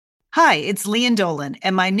Hi, it's Leanne Dolan,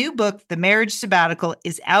 and my new book, The Marriage Sabbatical,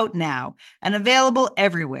 is out now and available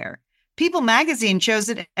everywhere. People magazine chose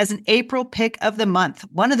it as an April pick of the month,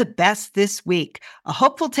 one of the best this week. A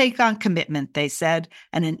hopeful take on commitment, they said,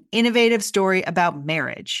 and an innovative story about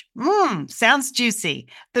marriage. Sounds juicy.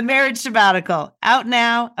 The Marriage Sabbatical, out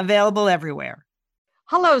now, available everywhere.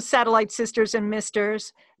 Hello, Satellite Sisters and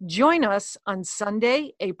Misters. Join us on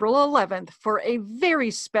Sunday, April 11th for a very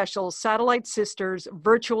special Satellite Sisters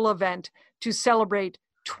virtual event to celebrate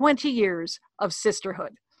 20 years of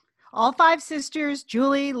sisterhood. All 5 sisters,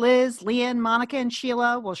 Julie, Liz, Leanne, Monica, and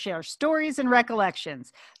Sheila, will share stories and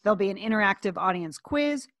recollections. There'll be an interactive audience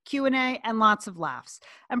quiz, Q&A, and lots of laughs.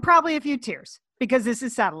 And probably a few tears, because this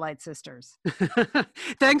is Satellite Sisters.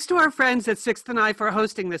 Thanks to our friends at Sixth and I for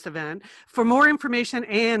hosting this event. For more information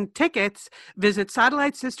and tickets, visit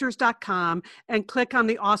satellitesisters.com and click on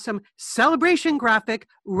the awesome celebration graphic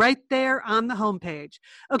right there on the homepage.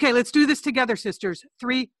 Okay, let's do this together, sisters.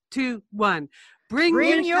 3, 2, 1.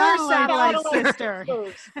 Bring your satellite sister.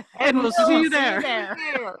 And we'll see you there.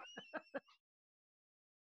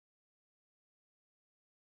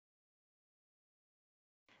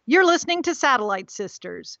 You're listening to Satellite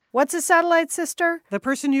Sisters. What's a satellite sister? The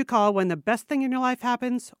person you call when the best thing in your life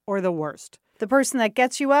happens or the worst. The person that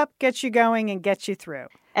gets you up, gets you going, and gets you through.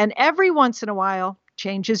 And every once in a while,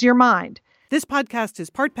 changes your mind. This podcast is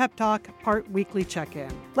part pep talk, part weekly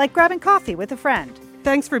check-in. Like grabbing coffee with a friend.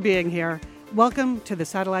 Thanks for being here. Welcome to the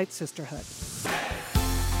Satellite Sisterhood.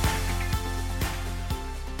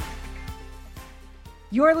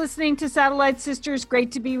 You're listening to Satellite Sisters.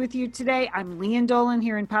 Great to be with you today. I'm Leanne Dolan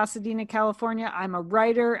here in Pasadena, California. I'm a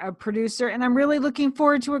writer, a producer, and I'm really looking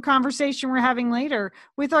forward to a conversation we're having later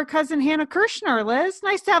with our cousin Hannah Kirshner. Liz,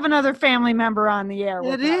 nice to have another family member on the air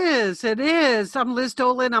with us. It is. I'm Liz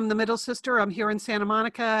Dolan. I'm the middle sister. I'm here in Santa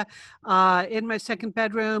Monica in my second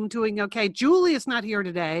bedroom doing okay. Julie is not here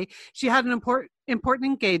today. She had an important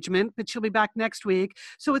engagement, but she'll be back next week.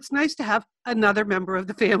 So it's nice to have another member of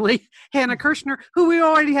the family, Hannah Kirshner, who we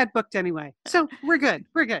already had booked anyway. So we're good.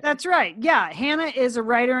 We're good. That's right. Yeah. Hannah is a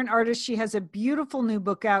writer and artist. She has a beautiful new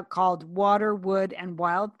book out called Water, Wood, and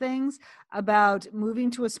Wild Things, about moving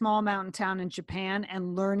to a small mountain town in Japan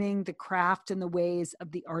and learning the craft and the ways of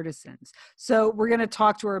the artisans. So we're going to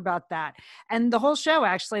talk to her about that. And the whole show,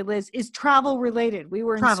 actually, Liz, is travel related. We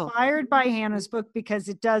were inspired by Hannah's book because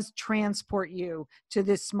it does transport you to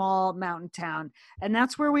this small mountain town. And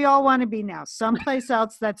that's where we all want to be now, someplace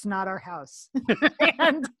else that's not our house.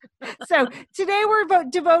 And so today we're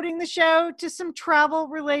devoting the show to some travel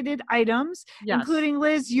related items, including,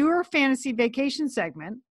 Liz, your fantasy vacation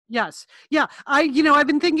segment. Yes. Yeah. I've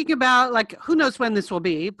been thinking about, like, who knows when this will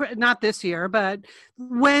be, not this year, but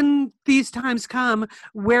when these times come,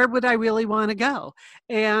 where would I really want to go?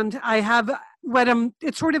 And I have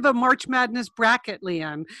it's sort of a March Madness bracket,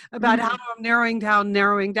 Leanne, about how I'm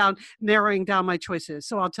narrowing down my choices.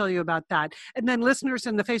 So I'll tell you about that. And then listeners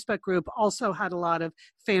in the Facebook group also had a lot of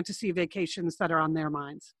fantasy vacations that are on their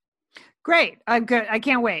minds. Great. I'm good. I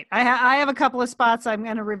can't wait. I have a couple of spots I'm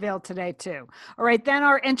going to reveal today too. All right. Then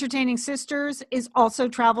our Entertaining Sisters is also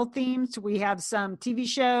travel themed. We have some TV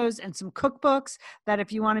shows and some cookbooks that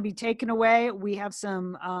if you want to be taken away, we have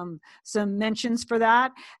some mentions for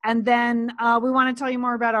that. And then we want to tell you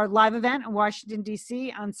more about our live event in Washington,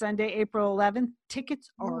 D.C. on Sunday, April 11th.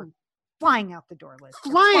 Tickets are flying out the door, Liz.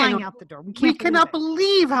 Flying out the door. We cannot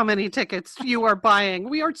believe how many tickets you are buying.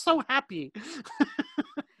 We are so happy.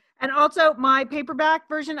 And also, my paperback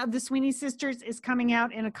version of The Sweeney Sisters is coming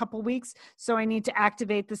out in a couple weeks, so I need to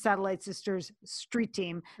activate the Satellite Sisters street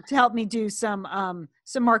team to help me do some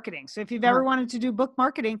marketing. So if you've ever wanted to do book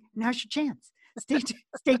marketing, now's your chance.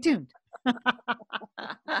 Stay tuned. But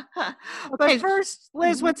first,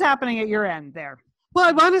 Liz, what's happening at your end there? Well,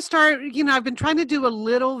 I want to start, I've been trying to do a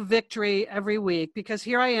little victory every week because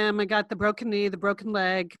here I am. I got the broken knee, the broken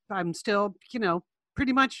leg. I'm still,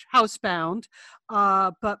 pretty much housebound.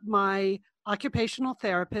 But my occupational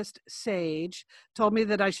therapist, Sage, told me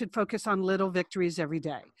that I should focus on little victories every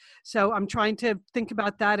day. So I'm trying to think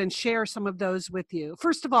about that and share some of those with you.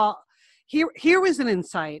 First of all, here was an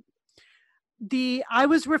insight. I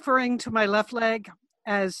was referring to my left leg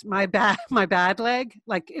as my bad leg,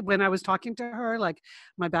 like when I was talking to her, like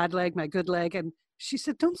my bad leg, my good leg. And she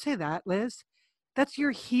said, "Don't say that, Liz. That's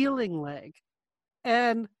your healing leg."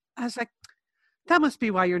 And I was like, that must be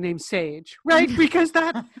why your name's Sage, right? Because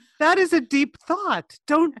that is a deep thought.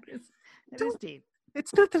 It is deep.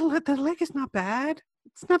 It's not the leg is not bad.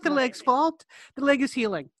 It's not the leg's fault. The leg is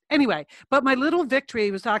healing. Anyway, but my little victory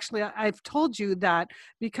was actually, I've told you that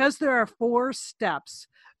because there are 4 steps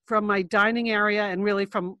from my dining area and really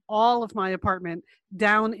from all of my apartment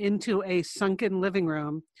down into a sunken living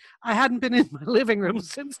room. I hadn't been in my living room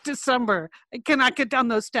since December. I cannot get down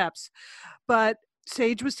those steps. But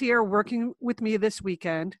Sage was here working with me this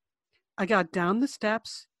weekend. I got down the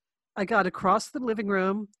steps. I got across the living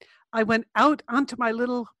room. I went out onto my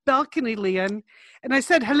little balcony, Leanne, and I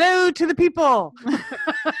said hello to the people.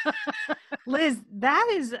 Liz, that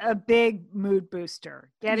is a big mood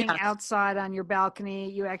booster. Getting Yes. outside on your balcony,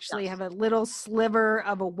 you actually Yes. have a little sliver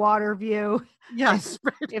of a water view. Yes.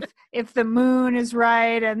 If the moon is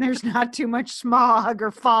right and there's not too much smog or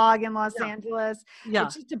fog in Los Yeah. Angeles, Yeah.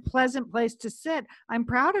 it's just a pleasant place to sit. I'm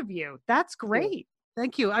proud of you. That's great.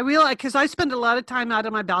 Thank you. I realize because I spend a lot of time out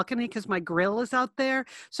on my balcony because my grill is out there.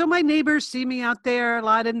 So my neighbors see me out there a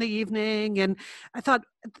lot in the evening. And I thought,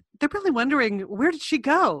 they're really wondering, where did she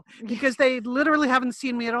go? Because they literally haven't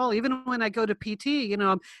seen me at all. Even when I go to PT, you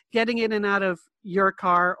know, I'm getting in and out of your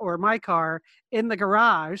car or my car in the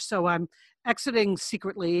garage. So I'm exiting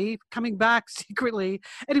secretly, coming back secretly.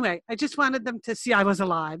 Anyway, I just wanted them to see I was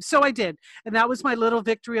alive. So I did. And that was my little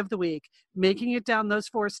victory of the week, making it down those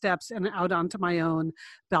 4 steps and out onto my own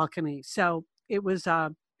balcony. So it was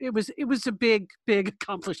a big, big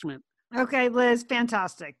accomplishment. Okay, Liz,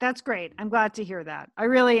 fantastic. That's great. I'm glad to hear that. I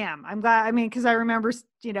really am. I'm glad. I mean, because I remember,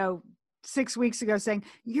 6 weeks ago saying,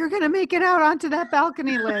 you're going to make it out onto that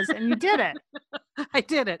balcony, Liz. And you did it. I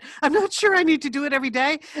did it. I'm not sure I need to do it every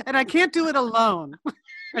day, and I can't do it alone.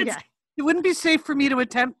 Okay. It wouldn't be safe for me to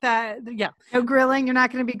attempt that. Yeah. No grilling. You're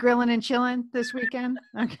not going to be grilling and chilling this weekend?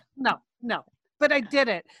 Okay. No. But I did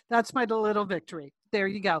it. That's my little victory. There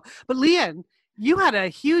you go. But Leanne, you had a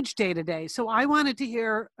huge day today, so I wanted to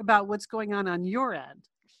hear about what's going on your end.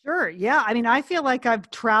 Sure. Yeah. I mean, I feel like I've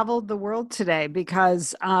traveled the world today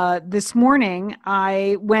because this morning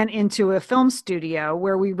I went into a film studio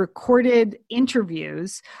where we recorded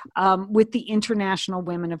interviews with the International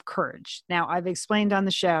Women of Courage. Now, I've explained on the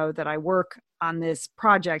show that I work on this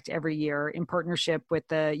project every year in partnership with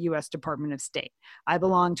the U.S. Department of State. I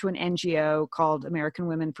belong to an NGO called American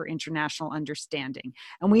Women for International Understanding.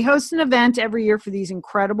 And we host an event every year for these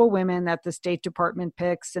incredible women that the State Department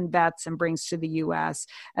picks and vets and brings to the U.S.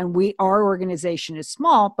 And our organization is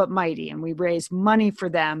small but mighty, and we raise money for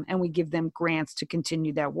them and we give them grants to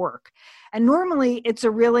continue that work. And normally it's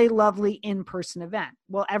a really lovely in-person event.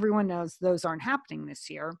 Well, everyone knows those aren't happening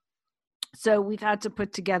this year. So we've had to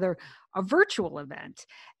put together a virtual event.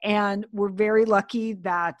 And we're very lucky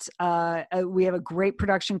that we have a great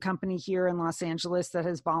production company here in Los Angeles that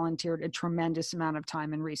has volunteered a tremendous amount of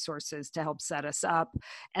time and resources to help set us up.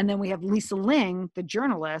 And then we have Lisa Ling, the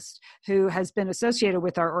journalist, who has been associated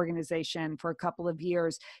with our organization for a couple of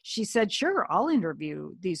years. She said, sure, I'll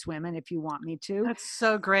interview these women if you want me to. That's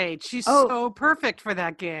so great. She's so perfect for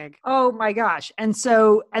that gig. Oh my gosh. And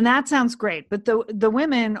that sounds great. But the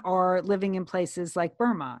women are living in places like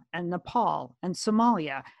Burma and Nepal and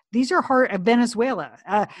Somalia. These are hard, Venezuela.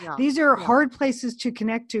 These are hard places to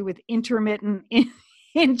connect to with intermittent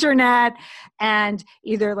internet, and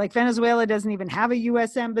either like Venezuela doesn't even have a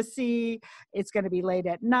U.S. embassy. It's going to be late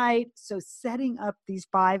at night. So setting up these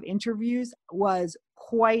 5 interviews was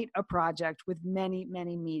quite a project with many,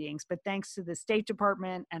 many meetings. But thanks to the State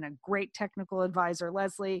Department and a great technical advisor,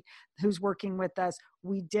 Leslie, who's working with us,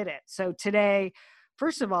 we did it. So today,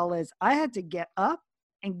 first of all, I had to get up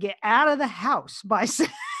and get out of the house by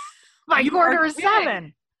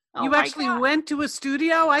 6:45. You actually went to a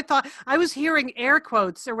studio? I thought I was hearing air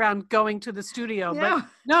quotes around going to the studio, but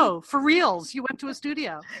no, for reals, you went to a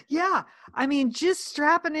studio. Yeah. I mean, just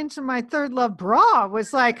strapping into my Third Love bra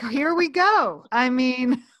was like, here we go. I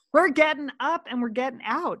mean, we're getting up and we're getting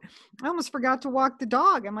out. I almost forgot to walk the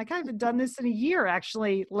dog. I'm like, I haven't done this in a year,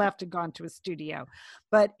 actually left and gone to a studio.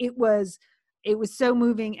 But it was so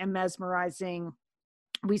moving and mesmerizing.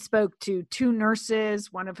 We spoke to 2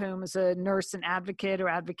 nurses, one of whom is a nurse and advocate who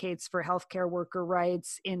advocates for healthcare worker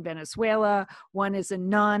rights in Venezuela. One is a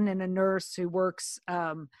nun and a nurse who works,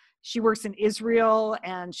 she works in Israel,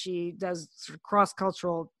 and she does sort of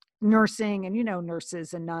cross-cultural nursing. And,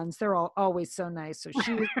 nurses and nuns, they're always so nice. So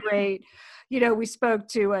she was great. We spoke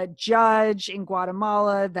to a judge in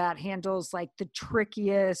Guatemala that handles like the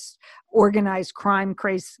trickiest organized crime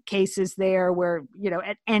cases there where,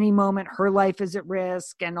 at any moment her life is at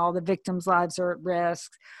risk and all the victims' lives are at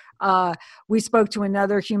risk. We spoke to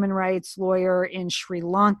another human rights lawyer in Sri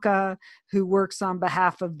Lanka who works on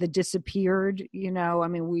behalf of the disappeared.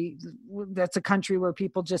 That's a country where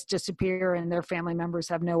people just disappear and their family members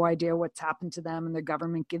have no idea what's happened to them and the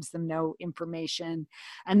government gives them no information.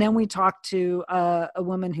 And then we talked to a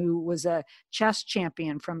woman who was a chess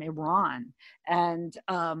champion from Iran. And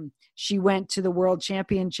she went to the World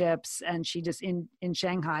Championships, and she just in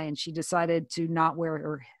Shanghai, and she decided to not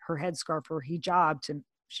wear her headscarf or hijab.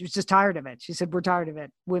 She was just tired of it. She said, "We're tired of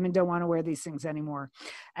it. Women don't want to wear these things anymore."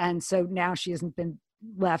 And so now she hasn't been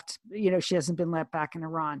left, she hasn't been let back in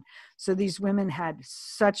Iran. So these women had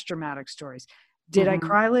such dramatic stories. Did I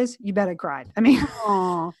cry, Liz? You bet I cried. I mean,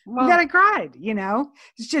 you bet I cried,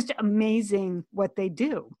 It's just amazing what they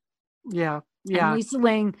do. Yeah. Yeah.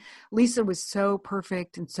 And Lisa was so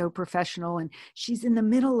perfect and so professional. And she's in the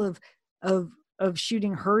middle of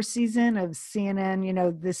shooting her season of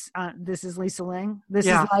CNN, this is Lisa Ling. This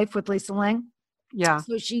is Life with Lisa Ling. Yeah.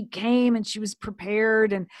 So she came and she was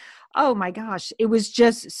prepared, and oh my gosh, it was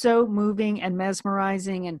just so moving and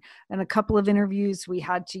mesmerizing. And a couple of interviews, we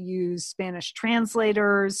had to use Spanish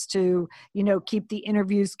translators to, keep the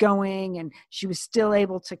interviews going. And she was still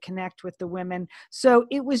able to connect with the women. So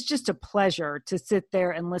it was just a pleasure to sit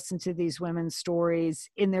there and listen to these women's stories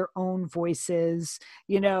in their own voices,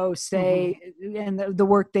 say, and the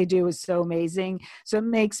work they do is so amazing. So it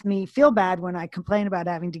makes me feel bad when I complain about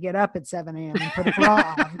having to get up at 7 a.m. and put a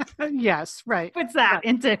bra on. Yes, right. Puts that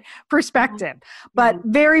into perspective, but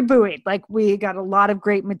very buoyed. Like, we got a lot of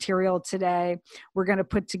great material today. We're going to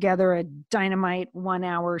put together a dynamite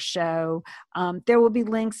 1-hour show. There will be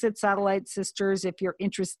links at Satellite Sisters if you're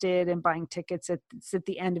interested in buying tickets. It's at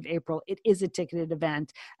the end of April. It is a ticketed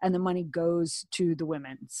event, and the money goes to the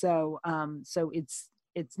women. So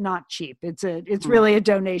it's not cheap. It's really a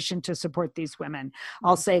donation to support these women.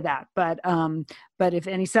 I'll say that. But if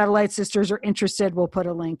any Satellite Sisters are interested, we'll put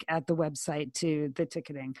a link at the website to the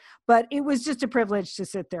ticketing. But it was just a privilege to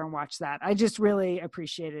sit there and watch that. I just really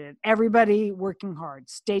appreciated it. Everybody working hard,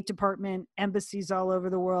 State Department, embassies all over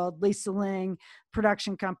the world, Lisa Ling,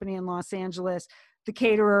 production company in Los Angeles, the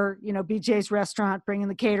caterer, BJ's restaurant, bringing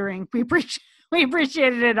the catering. We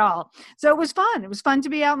appreciated it all. So it was fun. It was fun to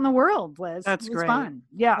be out in the world, Liz. That's it was great. Fun.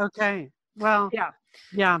 Yeah. Okay. Well,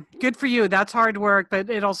 yeah. Good for you. That's hard work, but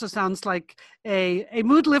it also sounds like a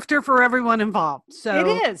mood lifter for everyone involved. So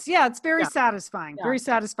it is. Yeah. It's very satisfying, very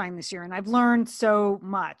satisfying this year. And I've learned so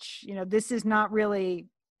much. This is not really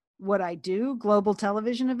what I do, global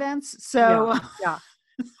television events. So well,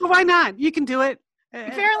 why not? You can do it.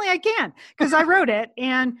 Apparently I can, because I wrote it,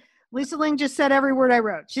 and Lisa Ling just said every word I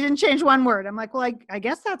wrote. She didn't change one word. I'm like, well, I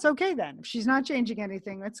guess that's okay then. If she's not changing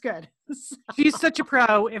anything, that's good. She's such a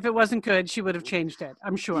pro. If it wasn't good, she would have changed it,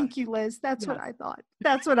 I'm sure. Thank you, Liz. That's what I thought.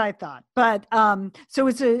 That's what I thought. But so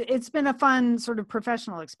it's been a fun sort of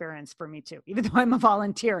professional experience for me too. Even though I'm a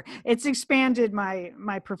volunteer, it's expanded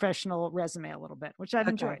my professional resume a little bit, which I've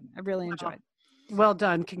enjoyed. I really enjoyed. Well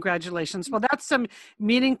done. Congratulations. Well, that's some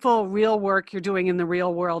meaningful, real work you're doing in the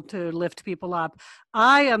real world to lift people up.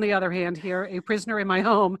 I, on the other hand, here, a prisoner in my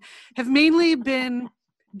home, have mainly been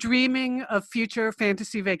dreaming of future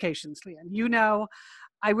fantasy vacations, Leanne.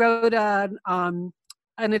 I wrote an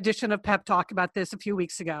edition of Pep Talk about this a few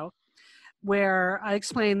weeks ago, where I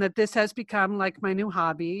explained that this has become like my new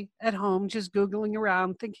hobby at home, just Googling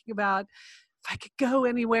around, thinking about if I could go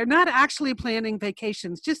anywhere, not actually planning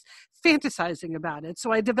vacations, just fantasizing about it.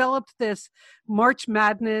 So I developed this March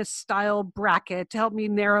Madness style bracket to help me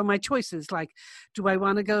narrow my choices. Like, do I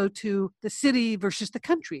want to go to the city versus the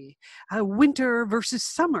country? Winter versus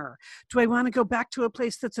summer? Do I want to go back to a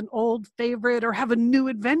place that's an old favorite or have a new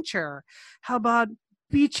adventure? How about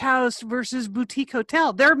beach house versus boutique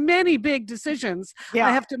hotel? There are many big decisions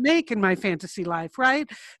I have to make in my fantasy life, right?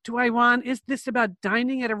 Is this about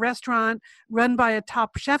dining at a restaurant run by a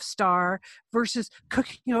top chef star versus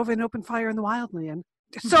cooking over an open fire in the wild, land?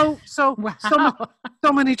 So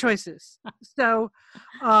many choices. So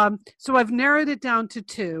I've narrowed it down to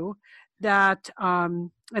two that,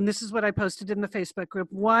 and this is what I posted in the Facebook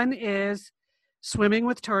group. One is swimming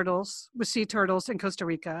with sea turtles in Costa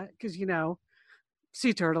Rica, because,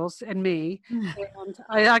 sea turtles and me. And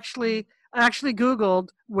I actually Googled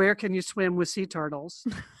where can you swim with sea turtles,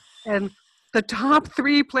 and the top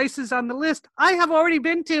 3 places on the list I have already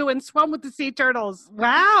been to and swum with the sea turtles.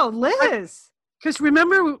 Wow, Liz. Because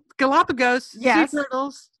remember Galapagos, sea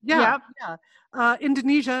turtles. Yeah.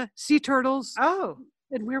 Indonesia, sea turtles. Oh.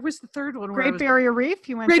 And where was the third one? Great Barrier Reef.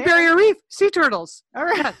 You went Great there? Barrier Reef, sea turtles. All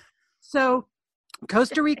right. Yeah. So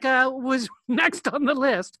Costa Rica was next on the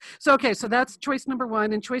list. So that's choice number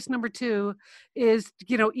 1. And choice number 2 is,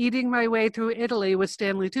 eating my way through Italy with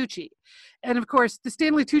Stanley Tucci. And of course, the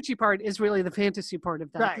Stanley Tucci part is really the fantasy part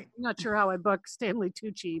of that. Right. I'm not sure how I book Stanley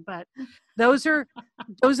Tucci, but those are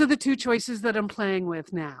the 2 choices that I'm playing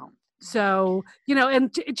with now. So,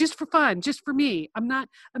 and just for fun, just for me, I'm not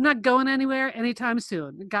going anywhere anytime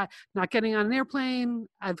soon. Not getting on an airplane.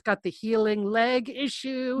 I've got the healing leg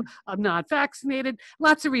issue. I'm not vaccinated.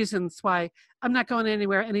 Lots of reasons why I'm not going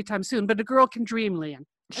anywhere anytime soon, but a girl can dream, Lian.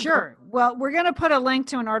 Sure. Well, we're going to put a link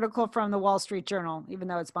to an article from the Wall Street Journal, even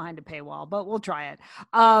though it's behind a paywall, but we'll try it,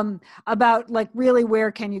 about like really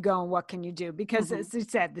where can you go and what can you do? Because as I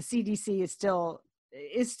said, the CDC is still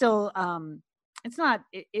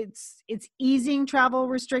it's easing travel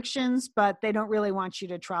restrictions, but they don't really want you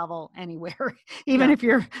to travel anywhere, even if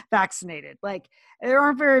you're vaccinated. Like there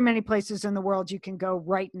aren't very many places in the world you can go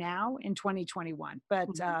right now in 2021, but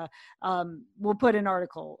we'll put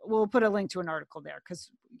a link to an article there because,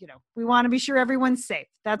 we want to be sure everyone's safe.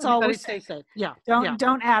 That's all we're saying. Stay safe. Yeah.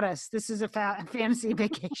 Don't add us. This is a fantasy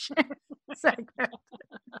vacation segment.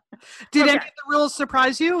 Did any of the rules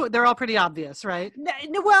surprise you? They're all pretty obvious, right?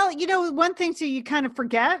 Well, one thing you kind of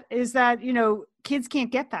forget is that, kids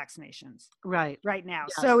can't get vaccinations right now.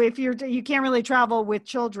 Yes. So if you can't really travel with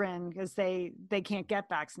children because they can't get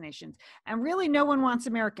vaccinations. And really no one wants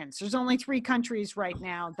Americans. There's only 3 countries right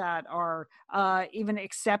now that are even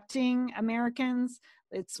accepting Americans.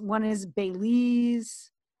 One is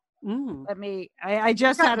Belize. I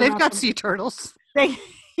just they've got sea turtles.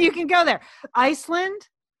 You can go there. Iceland,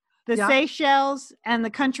 the Seychelles, and the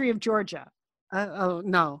country of Georgia.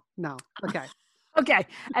 No. Okay. Okay.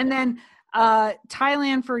 And then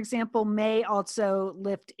Thailand, for example, may also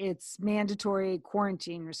lift its mandatory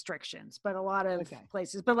quarantine restrictions, but a lot of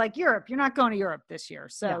places, but like Europe, you're not going to Europe this year.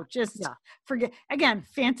 So forget, again,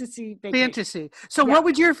 fantasy vacation. Fantasy. So what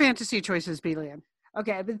would your fantasy choices be, Lian?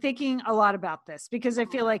 Okay, I've been thinking a lot about this because I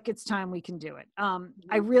feel like it's time we can do it.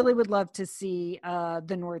 I really would love to see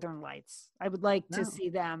the Northern Lights. I would like to see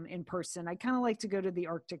them in person. I kind of like to go to the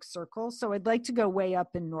Arctic Circle, so I'd like to go way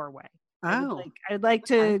up in Norway. I'd like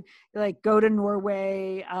to go to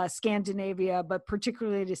Norway, Scandinavia, but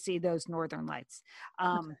particularly to see those Northern Lights.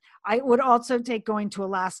 I would also take going to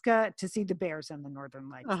Alaska to see the bears and the Northern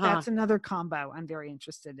Lights. That's another combo I'm very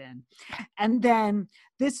interested in. And then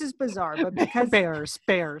this is bizarre, but because bears.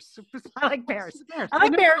 I like bears. I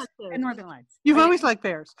like bears and Northern Lights. You've always liked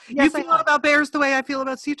bears. Yes, you feel about bears the way I feel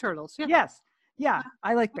about sea turtles. Yeah. Yes. Yeah,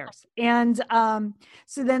 I like bears. And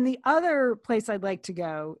so then the other place I'd like to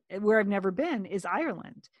go, where I've never been, is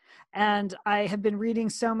Ireland. And I have been reading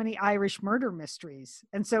so many Irish murder mysteries.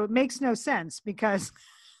 And so it makes no sense because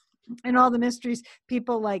in all the mysteries,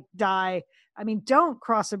 people like die. I mean, don't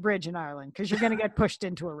cross a bridge in Ireland because you're going to get pushed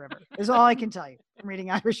into a river, is all I can tell you from reading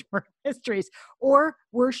Irish murder mysteries. Or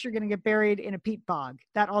worse, you're going to get buried in a peat bog.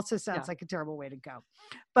 That also sounds like a terrible way to go.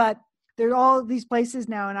 But there are all these places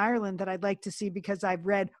now in Ireland that I'd like to see because I've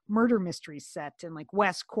read murder mysteries set in like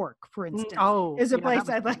West Cork, for instance, is a place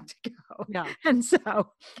I'd like to go. Yeah. And so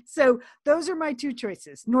those are my 2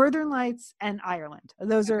 choices, Northern Lights and Ireland.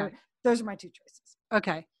 Those are my 2 choices.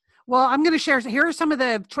 Okay. Well, I'm going to share. Here are some of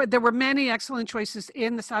there were many excellent choices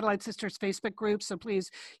in the Satellite Sisters Facebook group. So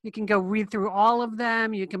please, you can go read through all of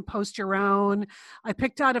them. You can post your own. I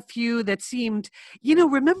picked out a few that seemed,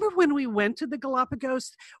 remember when we went to the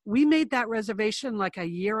Galapagos, we made that reservation like a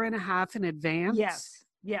year and a half in advance. Yes.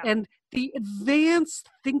 Yeah. And the advanced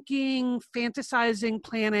thinking, fantasizing,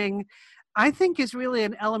 planning, I think is really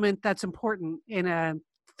an element that's important in a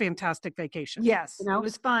fantastic vacation. Yes. It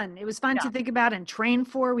was fun. It was fun to think about and train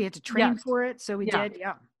for. We had to train for it. So we did.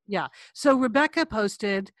 Yeah. Yeah. So Rebecca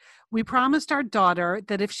posted, we promised our daughter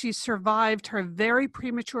that if she survived her very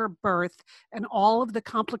premature birth and all of the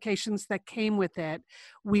complications that came with it,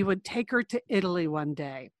 we would take her to Italy one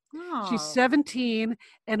day. Oh. She's 17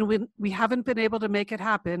 and we haven't been able to make it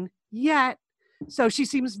happen yet. So she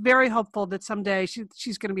seems very hopeful that someday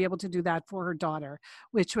she's going to be able to do that for her daughter,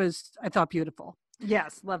 which was, I thought, beautiful.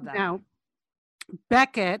 Yes, love that. Now,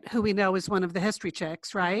 Beckett, who we know is one of the history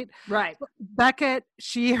chicks, right? Right. Beckett,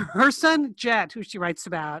 her son Jet, who she writes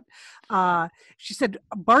about, she said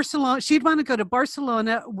Barcelona. She'd want to go to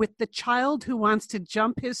Barcelona with the child who wants to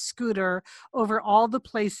jump his scooter over all the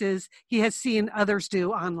places he has seen others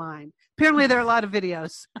do online. Apparently, there are a lot of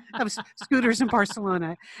videos of scooters in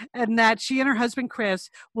Barcelona, and that she and her husband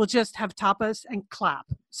Chris will just have tapas and clap.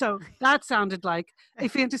 So that sounded like a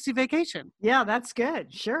fantasy vacation. Yeah, that's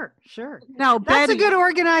good. Sure. Now, that's a good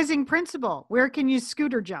organizing principle. Where can you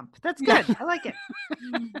scooter jump? That's good. I like it.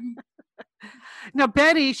 Now,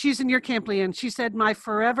 Betty, she's in your camp, Lian. She said, my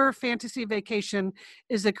forever fantasy vacation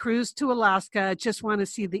is a cruise to Alaska. Just want to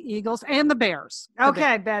see the eagles and the bears.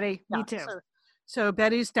 Okay, Betty. Me too. So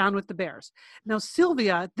Betty's down with the Bears. Now,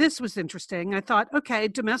 Sylvia, this was interesting. I thought, okay,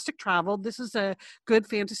 domestic travel. This is a good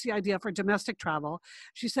fantasy idea for domestic travel.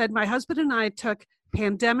 She said, my husband and I took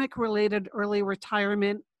pandemic-related early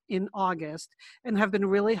retirement in August and have been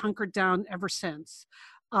really hunkered down ever since.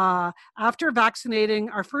 After vaccinating,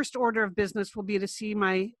 our first order of business will be to see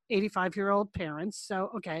my 85-year-old parents. So,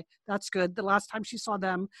 okay, that's good. The last time she saw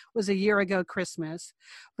them was a year ago Christmas.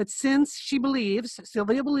 But since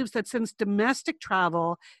Sylvia believes that since domestic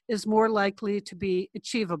travel is more likely to be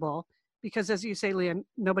achievable, because as you say, Leanne,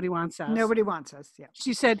 nobody wants us. Nobody wants us, yeah.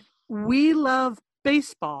 She said, we love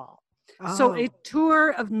baseball. Oh. So a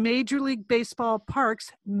tour of Major League Baseball parks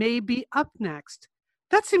may be up next.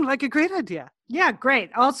 That seemed like a great idea. Yeah, great.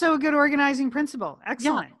 Also a good organizing principle.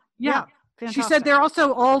 Excellent. Yeah. Fantastic. She said they're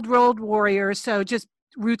also old road warriors, so just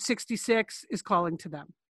Route 66 is calling to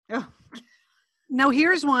them. Oh. Now,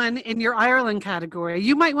 here's one in your Ireland category.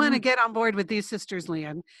 You might want to get on board with these sisters,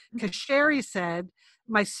 Leanne, because Sherry said,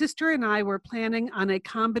 my sister and I were planning on a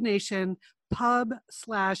combination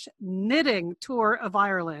pub/knitting tour of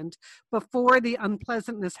Ireland before the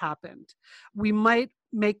unpleasantness happened. We might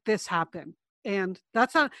make this happen. And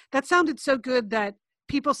that sounded so good that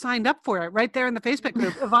people signed up for it right there in the Facebook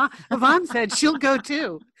group. Yvonne said she'll go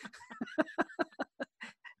too.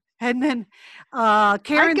 And then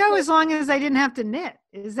Karen I'd go as long as I didn't have to knit.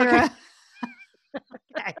 Is there a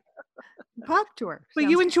pub tour? But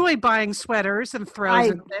you enjoy buying sweaters and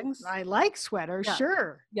throws and things. I like sweaters,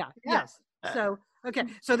 sure. Yeah. Yes. So, okay.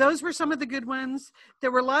 So those were some of the good ones.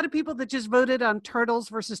 There were a lot of people that just voted on Turtles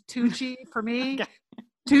versus Tucci for me. Okay.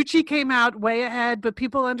 Tucci came out way ahead, but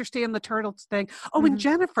people understand the turtles thing. Oh, and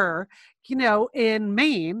Jennifer, in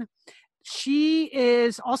Maine, she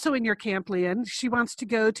is also in your camp, Leanne. She wants to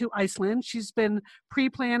go to Iceland. She's been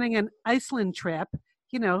pre-planning an Iceland trip.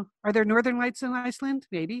 Are there northern lights in Iceland?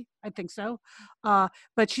 Maybe. I think so.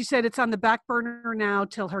 But she said it's on the back burner now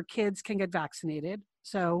till her kids can get vaccinated.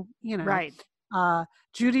 So, Right.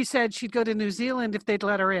 Judy said she'd go to New Zealand if they'd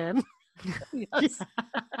let her in. Yes.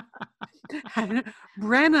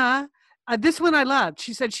 Brenna, this one I loved.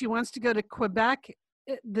 She said she wants to go to Quebec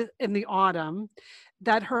in the autumn,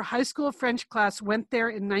 that her high school French class went there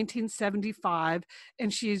in 1975,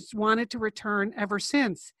 and she's wanted to return ever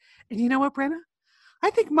since. And you know what, Brenna?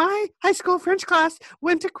 I think my high school French class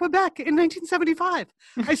went to Quebec in 1975.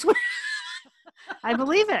 I swear. I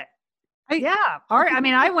believe it.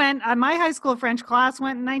 My high school French class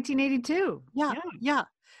went in 1982. Yeah.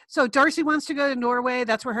 So Darcy wants to go to Norway.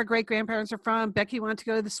 That's where her great-grandparents are from. Becky wants to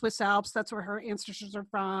go to the Swiss Alps. That's where her ancestors are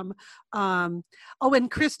from.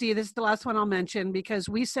 And Christy, this is the last one I'll mention because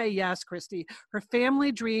we say yes, Christy. Her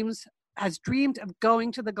family has dreamed of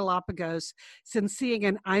going to the Galapagos since seeing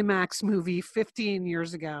an IMAX movie 15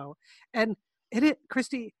 years ago. And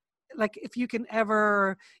Christy, like if you can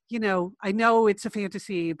ever, I know it's a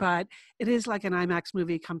fantasy, but it is like an IMAX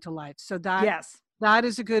movie come to life. So that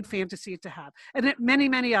is a good fantasy to have. And many,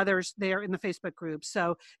 many others there in the Facebook group.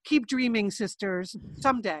 So keep dreaming, sisters.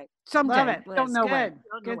 Someday. Love it, Liz. Don't know when.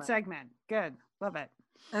 Good when. Segment. Good. Love it.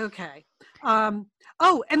 Okay. And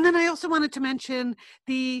then I also wanted to mention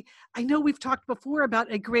I know we've talked before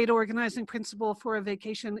about a great organizing principle for a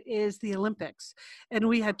vacation is the Olympics. And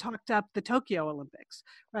we had talked up the Tokyo Olympics,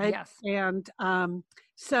 right? Yes. And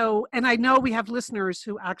and I know we have listeners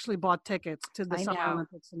who actually bought tickets to the Summer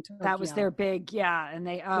Olympics in Tokyo. That was their big, and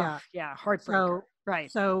they, heartbreaker.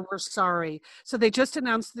 Right. So we're sorry. So they just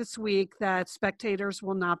announced this week that spectators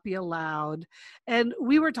will not be allowed. And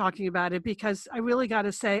we were talking about it because I really got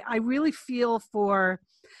to say, I really feel for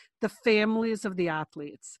the families of the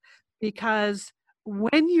athletes, because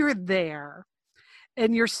when you're there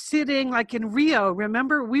and you're sitting like in Rio,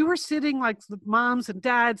 remember we were sitting like moms and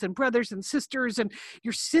dads and brothers and sisters, and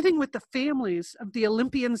you're sitting with the families of the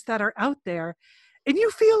Olympians that are out there, and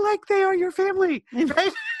you feel like they are your family,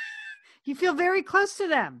 right? You feel very close to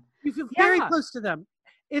them. You feel very close to them.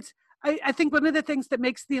 I think one of the things that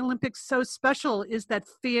makes the Olympics so special is that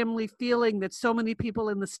family feeling that so many people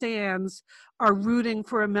in the stands are rooting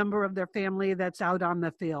for a member of their family that's out on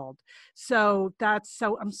the field. So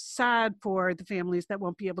I'm sad for the families that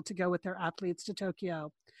won't be able to go with their athletes to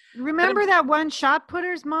Tokyo. Remember that one shot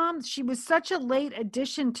putter's mom? She was such a late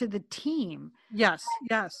addition to the team. Yes.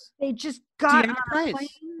 They just got Deanna on a Price, plane.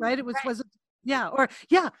 right? It was it?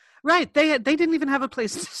 Right. They didn't even have a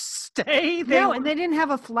place to stay. And they didn't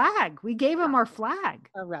have a flag. We gave them our flag.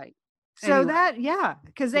 Oh, right. So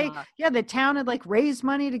because the town had like raised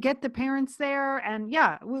money to get the parents there, and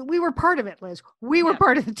we were part of it, Liz. We were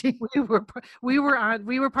part of the team. We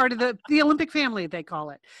were part of the Olympic family, they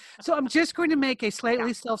call it. So I'm just going to make a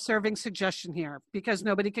slightly self-serving suggestion here because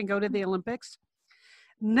nobody can go to the Olympics.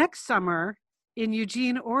 next summer in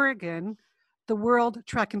Eugene, Oregon, the World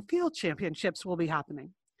Track and Field Championships will be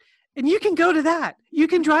happening. And you can go to that. You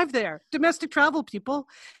can drive there. Domestic travel, people.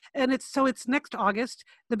 And it's next August,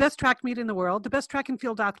 the best track meet in the world, the best track and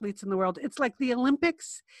field athletes in the world. It's like the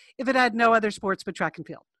Olympics if it had no other sports but track and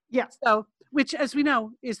field. Yeah. So, which, as we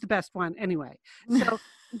know, is the best one anyway. So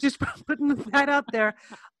just putting that out there.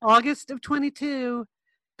 August of 22,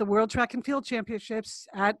 the World Track and Field Championships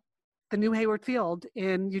at the New Hayward Field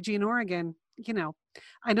in Eugene, Oregon. You know,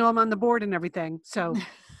 I know I'm on the board and everything. So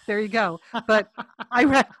there you go. But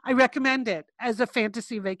I recommend it as a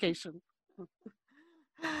fantasy vacation.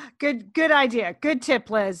 Good idea. Good tip,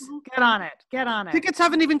 Liz. Get on it. Get on it. Tickets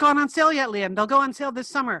haven't even gone on sale yet, Liam. They'll go on sale this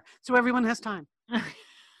summer. So everyone has time.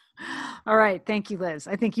 All right. Thank you, Liz.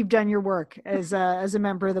 I think you've done your work as a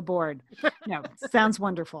member of the board. No, sounds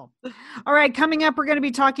wonderful. All right. Coming up, we're going to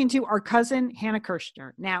be talking to our cousin, Hannah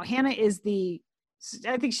Kirshner. Now, Hannah is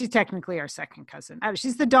I think she's technically our second cousin.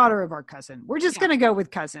 She's the daughter of our cousin. We're just going to go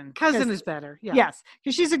with cousin. Cousin is better. Yeah. Yes,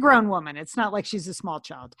 because she's a grown woman. It's not like she's a small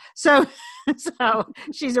child. So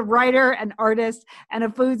she's a writer, an artist, and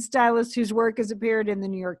a food stylist whose work has appeared in the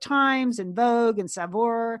New York Times and Vogue and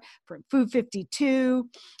Savoir for Food 52.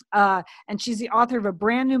 And she's the author of a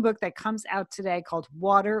brand new book that comes out today called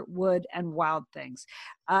Water, Wood, and Wild Things.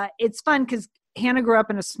 It's fun because Hannah grew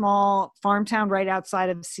up in a small farm town right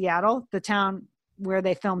outside of Seattle, the town where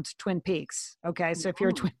they filmed Twin Peaks. Okay. So if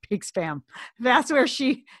you're a Twin Peaks fan, that's where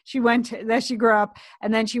she went, that she grew up.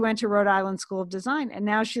 And then she went to Rhode Island School of Design. And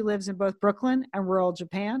now she lives in both Brooklyn and rural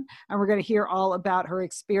Japan. And we're going to hear all about her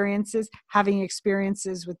having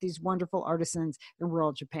experiences with these wonderful artisans in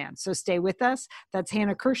rural Japan. So stay with us. That's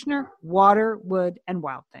Hannah Kirshner, Water, Wood, and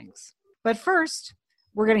Wild Things. But first,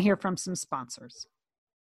 we're going to hear from some sponsors.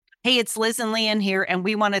 Hey, it's Liz and Leanne here, and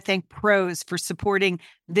we want to thank Prose for supporting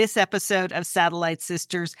this episode of Satellite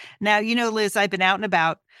Sisters. Now, you know, Liz, I've been out and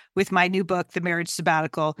about with my new book, The Marriage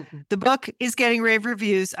Sabbatical. Mm-hmm. The book is getting rave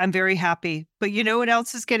reviews. I'm very happy. But you know what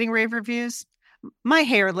else is getting rave reviews? My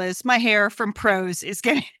hair, Liz. My hair from Prose is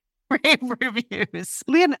getting rave reviews.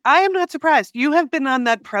 Leanne, I am not surprised. You have been on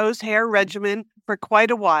that Prose hair regimen for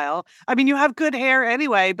quite a while. I mean, you have good hair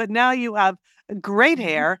anyway, but now you have great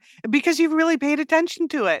hair because you've really paid attention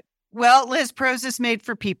to it. Well, Liz, Prose is made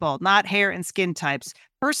for people, not hair and skin types.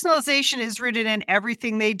 Personalization is rooted in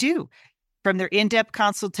everything they do, from their in-depth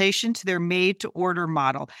consultation to their made-to-order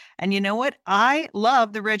model. And you know what? I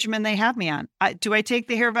love the regimen they have me on. Do I take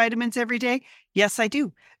the hair vitamins every day? Yes, I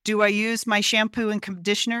do. Do I use my shampoo and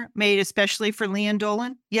conditioner made especially for Leanne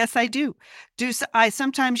Dolan? Yes, I do. Do I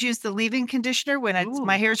sometimes use the leave-in conditioner when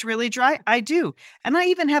my hair's really dry? I do. And I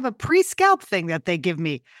even have a pre-scalp thing that they give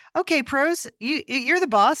me. Okay, Prose, you're the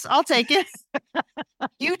boss. I'll take it.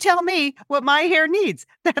 You tell me what my hair needs.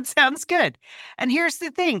 That sounds good. And here's the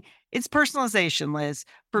thing. It's personalization, Liz.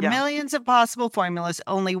 For millions of possible formulas,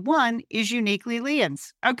 only one is uniquely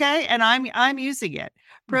Leanne's. Okay? And I'm using it.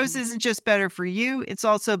 Prose isn't just better for you, it's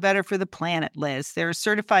also better for the planet, Liz. They're a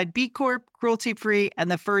certified B Corp, cruelty-free, and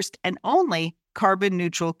the first and only carbon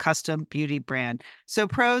neutral custom beauty brand. So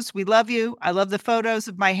Prose, we love you. I love the photos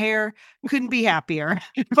of my hair. Couldn't be happier.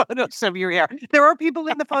 Photos of your hair. There are people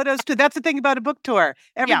in the photos too. That's the thing about a book tour.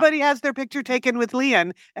 Everybody has their picture taken with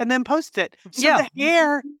Leanne and then post it. So the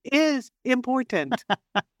hair is important.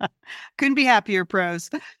 Couldn't be happier, Prose.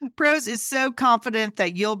 Prose is so confident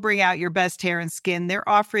that you'll bring out your best hair and skin. They're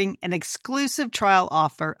offering an exclusive trial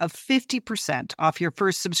offer of 50% off your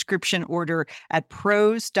first subscription order at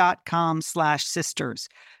prose.com/sisters.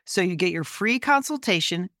 So you get your free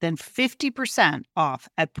consultation, then 50% off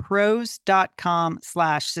at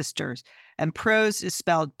prose.com/sisters. And Prose is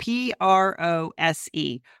spelled Prose.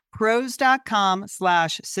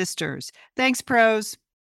 Prose.com/sisters. Thanks, Prose.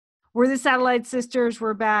 We're the Satellite Sisters.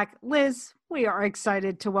 We're back. Liz, we are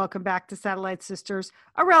excited to welcome back to Satellite Sisters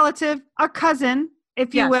a relative, a cousin,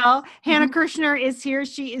 if you will. Hannah Kirshner is here.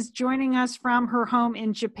 She is joining us from her home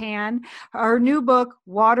in Japan. Her new book,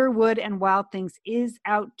 Water, Wood, and Wild Things, is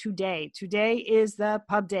out today. Today is the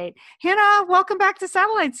pub date. Hannah, welcome back to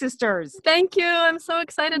Satellite Sisters. Thank you. I'm so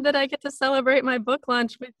excited that I get to celebrate my book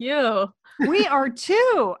launch with you. We are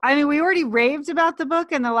too. I mean, we already raved about the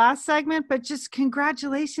book in the last segment, but just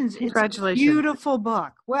congratulations. Congratulations. It's a beautiful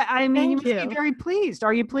book. Well, I mean, you must be very pleased.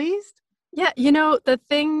 Are you pleased? Yeah, you know, the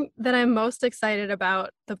thing that I'm most excited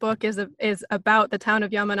about the book is about the town of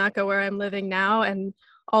Yamanaka where I'm living now, and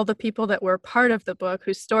all the people that were part of the book,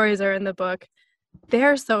 whose stories are in the book.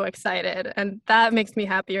 They're so excited, and that makes me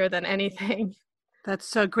happier than anything. That's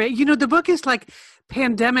so great. The book is like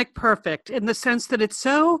pandemic perfect in the sense that it's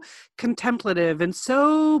so contemplative and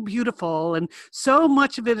so beautiful. And so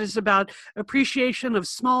much of it is about appreciation of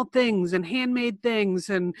small things and handmade things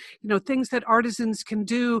and, things that artisans can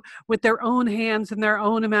do with their own hands and their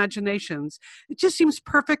own imaginations. It just seems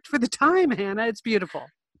perfect for the time, Hannah. It's beautiful.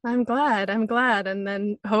 I'm glad. And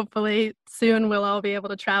then hopefully soon we'll all be able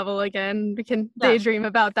to travel again. We can daydream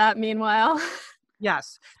about that meanwhile.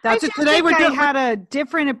 Yes. That's it. Today I had a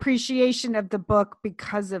different appreciation of the book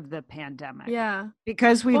because of the pandemic. Yeah.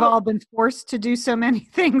 Because we've all been forced to do so many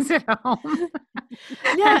things at home.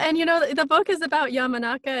 Yeah. And, the book is about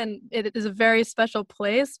Yamanaka and it is a very special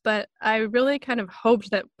place, but I really kind of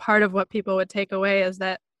hoped that part of what people would take away is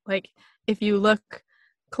that, like, if you look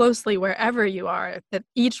closely wherever you are, that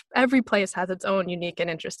every place has its own unique and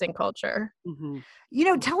interesting culture. Mm-hmm.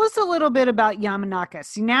 Tell us a little bit about Yamanaka.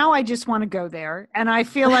 See, now I just want to go there, and I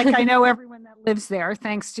feel like I know everyone that lives there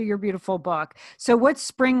thanks to your beautiful book. So what's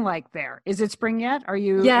spring like there? Is it spring yet? Are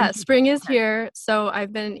you? Yeah, spring is here. So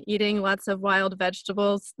I've been eating lots of wild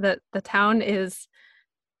vegetables. The town is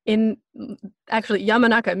actually,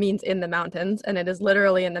 Yamanaka means in the mountains, and it is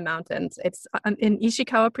literally in the mountains. It's in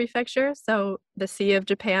Ishikawa Prefecture, so the Sea of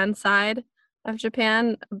Japan side of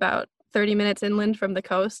Japan, about 30 minutes inland from the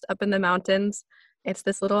coast, up in the mountains. It's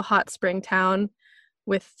this little hot spring town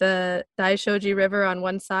with the Daishoji River on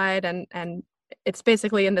one side, and it's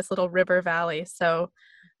basically in this little river valley. So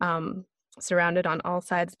surrounded on all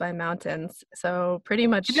sides by mountains. So pretty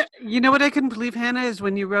much. What I couldn't believe, Hannah, is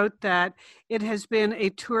when you wrote that it has been a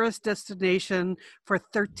tourist destination for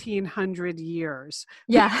 1,300 years.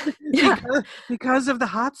 Yeah. because of the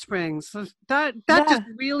hot springs. So that just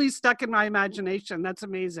really stuck in my imagination. That's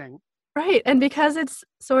amazing. Right. And because it's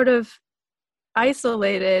sort of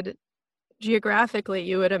isolated geographically,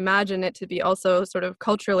 you would imagine it to be also sort of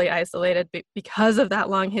culturally isolated because of that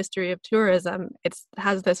long history of tourism. It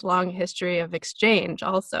has this long history of exchange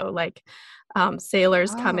also, like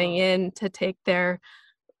sailors coming in to take their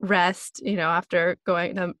rest, after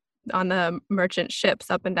going on the merchant ships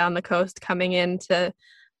up and down the coast, coming in to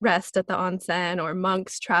rest at the onsen, or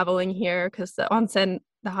monks traveling here because the onsen,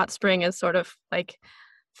 the hot spring, is sort of like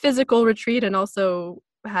physical retreat and also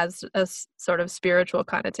has a sort of spiritual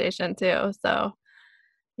connotation too. So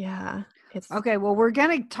yeah, it's okay. Well, we're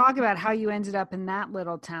going to talk about how you ended up in that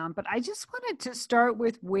little town, but I just wanted to start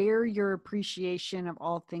with where your appreciation of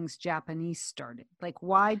all things Japanese started. Like,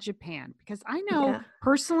 why Japan? Because I know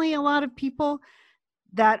personally a lot of people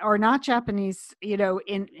that are not Japanese,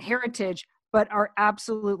 in heritage, but are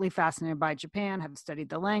absolutely fascinated by Japan, have studied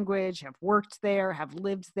the language, have worked there, have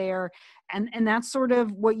lived there. And that's sort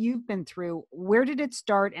of what you've been through. Where did it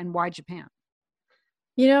start and why Japan?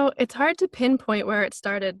 It's hard to pinpoint where it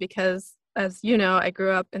started because, as you know, I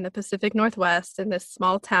grew up in the Pacific Northwest in this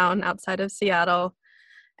small town outside of Seattle.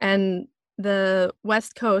 And the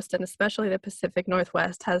West Coast, and especially the Pacific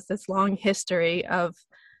Northwest, has this long history of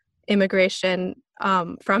immigration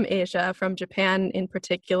from Asia, from Japan in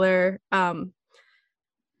particular.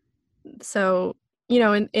 So,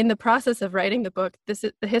 in the process of writing the book,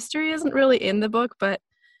 the history isn't really in the book, but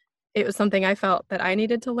it was something I felt that I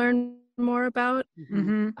needed to learn more about.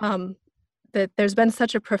 Mm-hmm. That there's been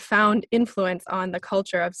such a profound influence on the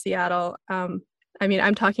culture of Seattle. I'm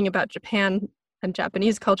talking about Japan and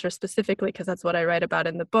Japanese culture specifically because that's what I write about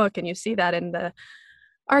in the book, and you see that in the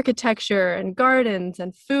architecture and gardens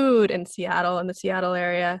and food in Seattle and the Seattle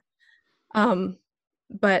area.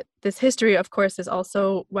 But this history, of course, is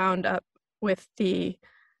also wound up with the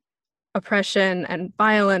oppression and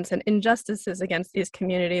violence and injustices against these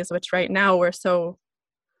communities, which right now we're so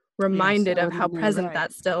reminded of how present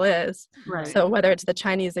that still is. Right. So whether it's the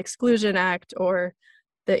Chinese Exclusion Act or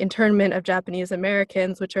the internment of Japanese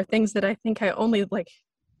Americans, which are things that I think I only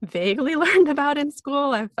vaguely learned about in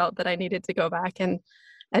school, I felt that I needed to go back and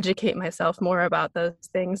educate myself more about those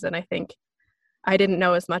things. And I think I didn't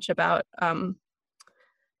know as much about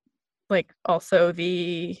also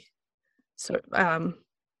the sort of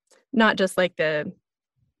not just the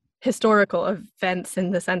historical events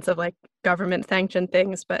in the sense of government sanctioned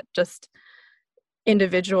things, but just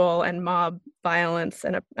individual and mob violence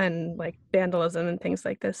and vandalism and things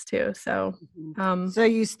like this too. So so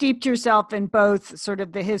you steeped yourself in both sort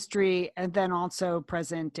of the history and then also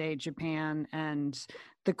present day Japan and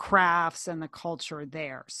the crafts and the culture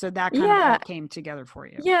there. So that kind of all came together for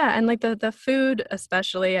you. Yeah. And the food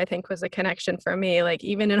especially, I think, was a connection for me.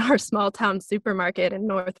 Even in our small town supermarket in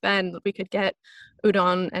North Bend, we could get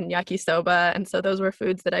udon and yakisoba. And so those were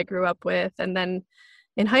foods that I grew up with. And then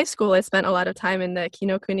in high school, I spent a lot of time in the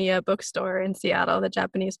Kinokuniya bookstore in Seattle, the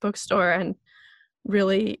Japanese bookstore. And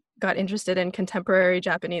really got interested in contemporary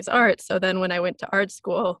Japanese art. So then when I went to art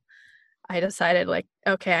school, I decided like,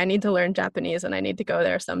 okay, I need to learn Japanese and I need to go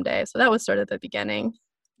there someday. So that was sort of the beginning.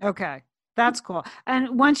 Okay. That's cool.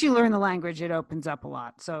 And once you learn the language, it opens up a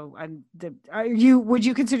lot. So would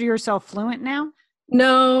you consider yourself fluent now?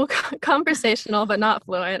 No, conversational, but not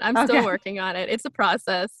fluent. I'm still Okay. working on it. It's a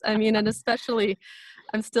process. I mean, and especially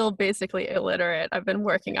I'm still basically illiterate. I've been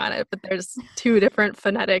working on it, but there's 2 different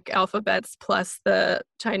phonetic alphabets plus the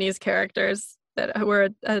Chinese characters that were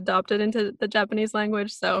adopted into the Japanese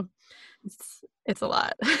language. So it's a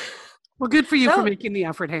lot. Well, good for you for making the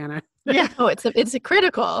effort, Hannah. Yeah. Oh, it's a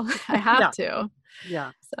critical. I have to.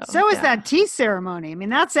 Yeah. So is yeah. that tea ceremony. I mean,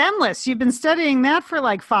 that's endless. You've been studying that for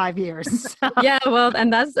like 5 years. Yeah, well,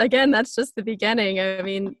 and that's just the beginning. I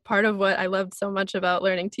mean, part of what I loved so much about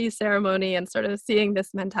learning tea ceremony and sort of seeing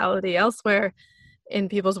this mentality elsewhere in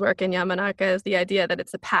people's work in Yamanaka is the idea that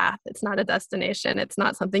it's a path. It's not a destination. It's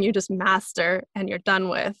not something you just master and you're done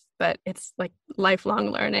with, but it's like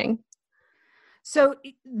lifelong learning. So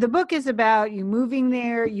the book is about you moving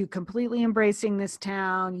there, you completely embracing this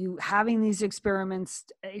town, you having these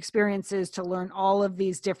experiences to learn all of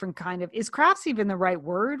these different kind of, is crafts even the right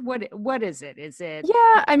word? What is it? Is it?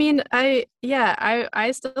 Yeah, I mean, I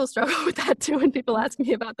still struggle with that too when people ask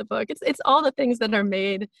me about the book. It's all the things that are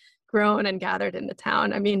made, grown, and gathered in the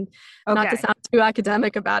town. I mean, not to sound too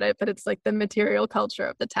academic about it, but it's like the material culture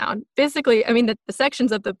of the town. Basically, I mean, the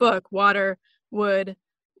sections of the book, water, wood,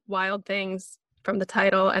 wild things, from the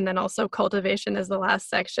title, and then also cultivation is the last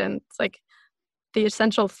section. It's like the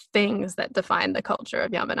essential things that define the culture of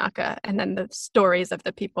Yamanaka, and then the stories of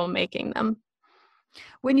the people making them.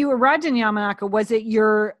 When you arrived in Yamanaka, was it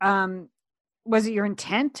your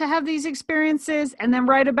intent to have these experiences and then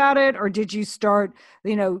write about it, or did you start,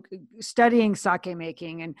 studying sake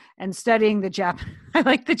making and studying I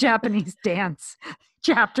like the Japanese dance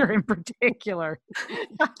chapter in particular.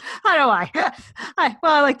 I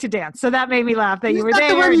like to dance, so that made me laugh that you were there.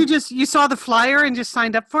 The one you saw the flyer and just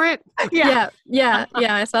signed up for it? Yeah.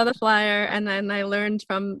 I saw the flyer and then I learned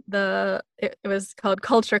from it was called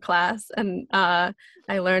culture class, and I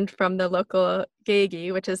learned from the local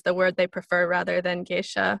geigi, which is the word they prefer rather than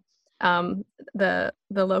geisha, the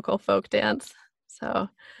local folk dance. So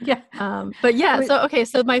but yeah,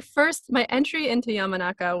 so my entry into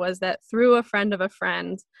Yamanaka was that through a friend of a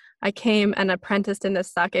friend, I came and apprenticed in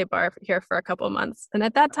this sake bar here for a couple months. And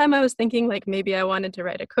at that time I was thinking like maybe I wanted to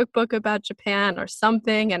write a cookbook about Japan or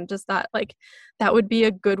something, and just thought like that would be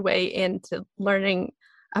a good way into learning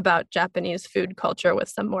about Japanese food culture with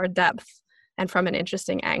some more depth and from an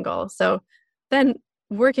interesting angle. So then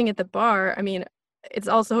working at the bar, I mean, it's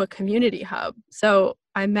also a community hub. So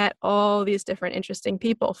I met all these different interesting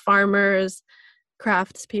people, farmers,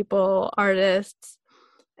 craftspeople, artists.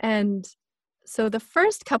 And so the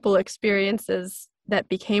first couple experiences that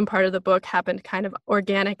became part of the book happened kind of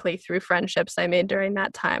organically through friendships I made during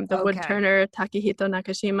that time. The wood turner, Takehito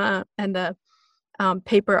Nakashima, and the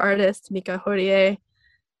paper artist, Mika Horie.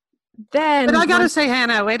 But I got to say,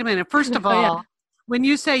 Hannah, wait a minute. First of all, when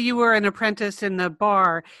you say you were an apprentice in the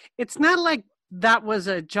bar, it's not like that was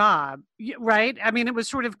a job, right? I mean, it was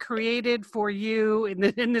sort of created for you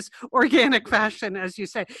in this organic fashion, as you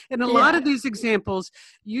say. In a lot of these examples,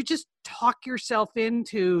 you just talk yourself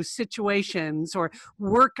into situations or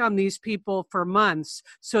work on these people for months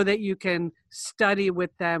so that you can study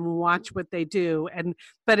with them, watch what they do.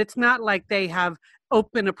 But it's not like they have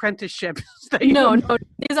open apprenticeships. No,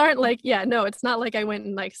 these aren't like, it's not like I went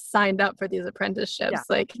and like signed up for these apprenticeships. Yeah.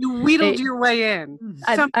 Like you wheedled your way in.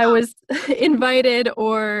 I was invited,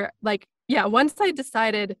 or like, once I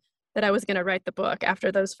decided that I was going to write the book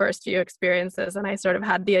after those first few experiences, and I sort of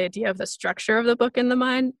had the idea of the structure of the book in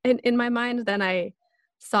my mind, then I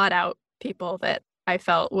sought out people that I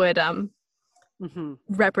felt would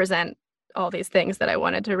represent all these things that I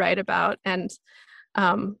wanted to write about, and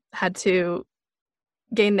had to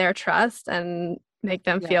gain their trust and make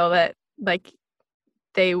them feel that like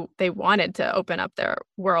they wanted to open up their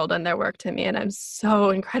world and their work to me. And I'm so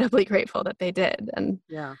incredibly grateful that they did. And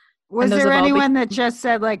was there anyone that just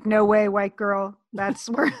said like, no way, white girl? That's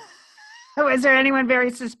where, was there anyone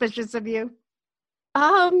very suspicious of you?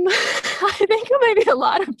 I think maybe a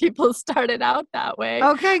lot of people started out that way.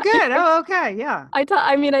 Okay, good. Okay. Yeah. I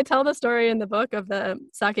tell the story in the book of the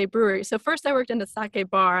sake brewery. So first I worked in the sake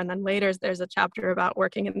bar, and then later there's a chapter about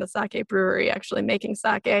working in the sake brewery, actually making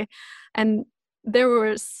sake. And there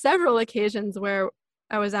were several occasions where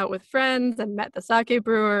I was out with friends and met the sake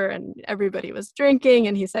brewer, and everybody was drinking,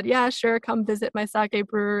 and he said, yeah, sure, come visit my sake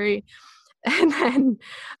brewery. And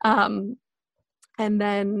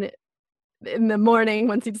then in the morning,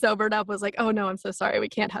 once he'd sobered up, was like, oh no, I'm so sorry, we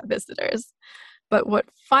can't have visitors. But what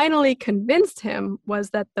finally convinced him was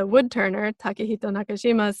that the wood turner, Takehito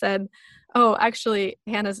Nakashima, said, oh, actually,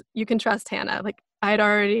 you can trust Hannah. Like I'd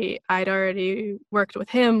already worked with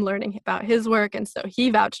him, learning about his work, and so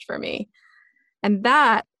he vouched for me. And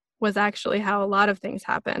that was actually how a lot of things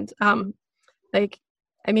happened. I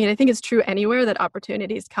think it's true anywhere that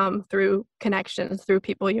opportunities come through connections, through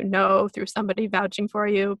people you know, through somebody vouching for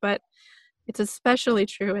you. But it's especially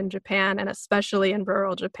true in Japan, and especially in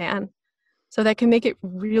rural Japan. So that can make it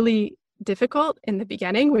really difficult in the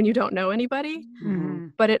beginning when you don't know anybody. Mm-hmm.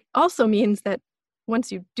 But it also means that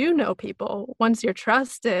once you do know people, once you're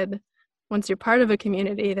trusted, once you're part of a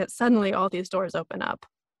community, that suddenly all these doors open up.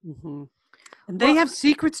 Mm-hmm. And they have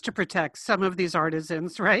secrets to protect, some of these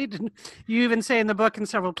artisans, right? And you even say in the book in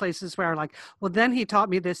several places where like, well, then he taught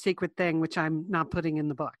me this secret thing, which I'm not putting in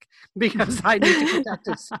the book because I need to protect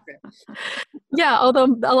his secret. Yeah,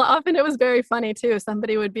 although often it was very funny too.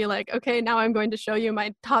 Somebody would be like, okay, now I'm going to show you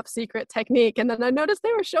my top secret technique. And then I noticed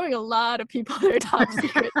they were showing a lot of people their top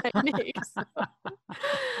secret techniques.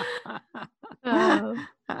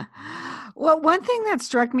 Well, one thing that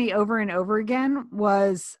struck me over and over again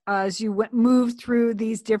was as you moved through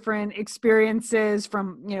these different experiences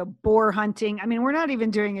from, boar hunting. I mean, we're not even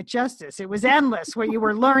doing it justice. It was endless what you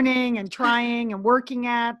were learning and trying and working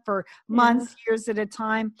at for months, years at a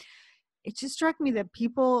time. It just struck me that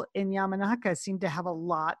people in Yamanaka seem to have a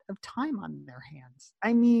lot of time on their hands.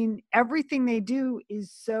 I mean, everything they do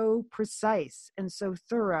is so precise and so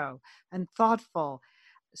thorough and thoughtful.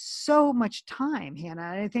 So much time,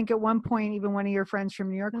 Hannah. And I think at one point, even one of your friends from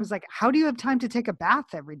New York was like, how do you have time to take a bath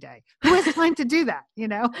every day? Who has time to do that?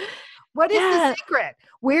 What is the secret?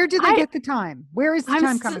 Where do they get the time? Where is the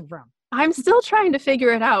time coming from? I'm still trying to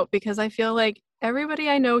figure it out because I feel like everybody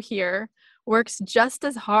I know here works just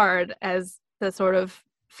as hard as the sort of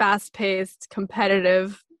fast-paced,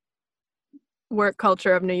 competitive work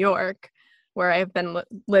culture of New York, where I've been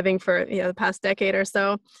living for the past decade or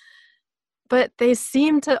so. But they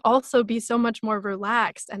seem to also be so much more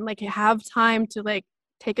relaxed and like have time to like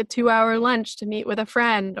take a 2-hour lunch to meet with a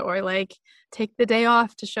friend, or like take the day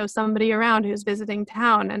off to show somebody around who's visiting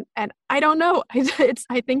town. And I don't know.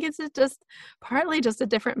 I think it's just partly just a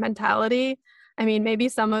different mentality. I mean, maybe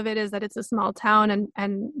some of it is that it's a small town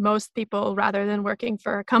and most people, rather than working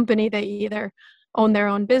for a company, they either own their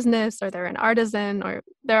own business or they're an artisan, or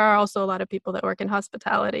there are also a lot of people that work in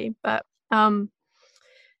hospitality. But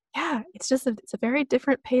it's a very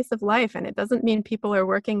different pace of life, and it doesn't mean people are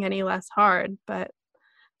working any less hard, but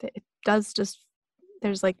it does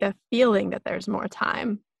there's like the feeling that there's more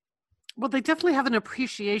time. Well, they definitely have an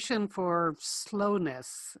appreciation for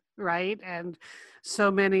slowness, right? And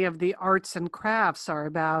so many of the arts and crafts are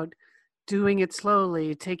about doing it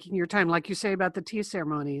slowly, taking your time, like you say about the tea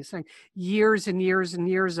ceremonies, like years and years and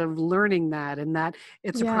years of learning that, and that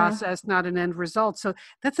it's a process, not an end result. So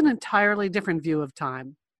that's an entirely different view of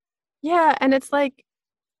time. Yeah, and it's like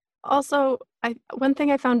also one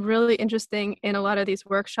thing I found really interesting in a lot of these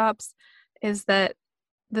workshops is that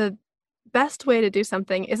the best way to do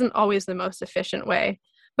something isn't always the most efficient way.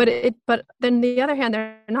 But then on the other hand,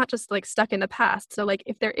 they're not just like stuck in the past. So like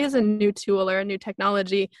if there is a new tool or a new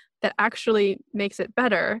technology that actually makes it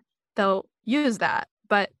better, they'll use that.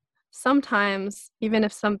 But sometimes even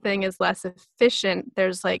if something is less efficient,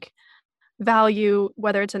 there's like value,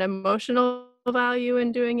 whether it's an emotional value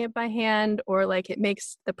in doing it by hand, or like it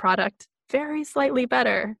makes the product very slightly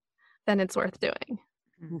better, then it's worth doing.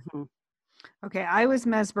 Mm-hmm. Okay, I was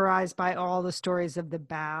mesmerized by all the stories of the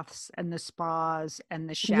baths and the spas and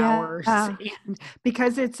the showers, and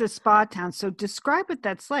because it's a spa town. So describe what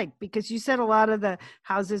that's like, because you said a lot of the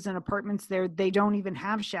houses and apartments there, they don't even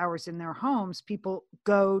have showers in their homes. People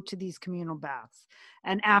go to these communal baths.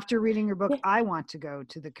 And after reading your book, I want to go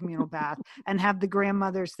to the communal bath and have the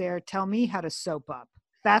grandmothers there tell me how to soap up.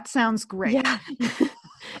 That sounds great. Yeah,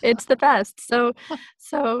 it's the best.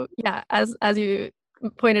 So yeah, as you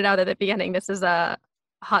pointed out at the beginning, this is a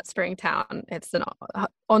hot spring town. It's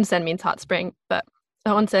onsen means hot spring, but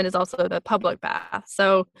onsen is also the public bath.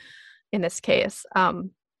 So in this case,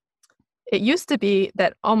 it used to be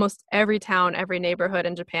that almost every town, every neighborhood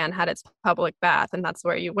in Japan had its public bath, and that's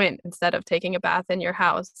where you went instead of taking a bath in your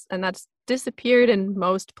house. And that's disappeared in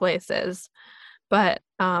most places. But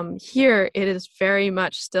here it is very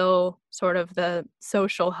much still sort of the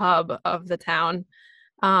social hub of the town.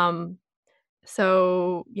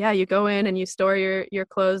 So yeah, you go in and you store your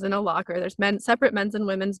clothes in a locker. There's separate men's and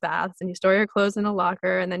women's baths, and you store your clothes in a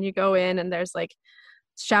locker, and then you go in and there's like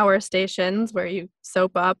shower stations where you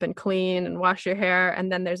soap up and clean and wash your hair.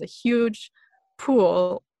 And then there's a huge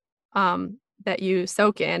pool that you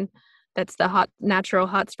soak in. That's the natural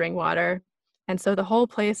hot spring water. And so the whole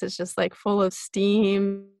place is just like full of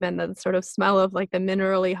steam and the sort of smell of like the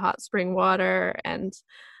minerally hot spring water. And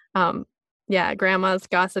yeah, grandma's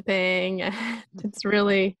gossiping. It's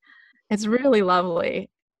really lovely.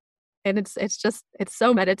 And it's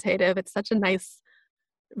so meditative. It's such a nice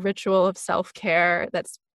ritual of self-care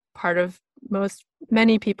that's part of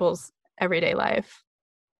many people's everyday life.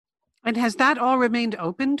 And has that all remained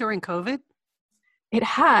open during COVID? It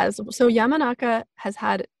has. So Yamanaka has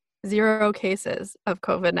had 0 cases of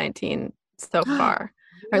COVID-19 so far,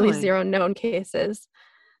 or at least 0 known cases.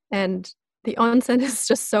 And the onsen is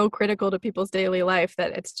just so critical to people's daily life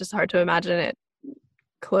that it's just hard to imagine it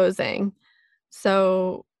closing.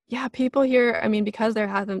 So yeah, people here, I mean, because there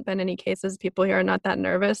hasn't been any cases, people here are not that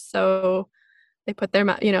nervous. So they put their,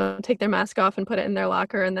 take their mask off and put it in their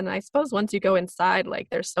locker. And then I suppose once you go inside, like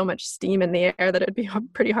there's so much steam in the air that it'd be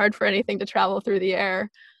pretty hard for anything to travel through the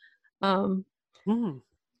air.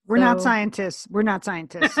 We're not scientists.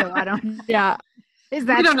 So I don't. Yeah. Is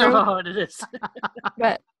that we don't true? know how hard it is.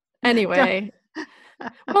 But anyway.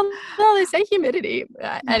 Well, no, they say humidity.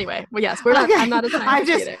 Anyway, well, yes, we're not. Okay. I'm not a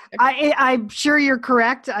scientist either. I'm sure you're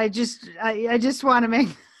correct. I just want to make.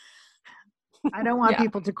 I don't want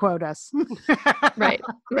people to quote us. Right.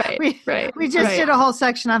 We just did a whole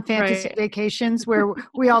section on fantasy vacations where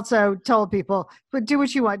we also told people, but do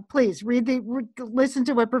what you want. Please listen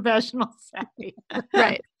to what professionals say.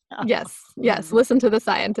 Right. Yes. Listen to the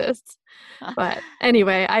scientists. But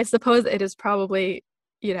anyway, I suppose it is probably,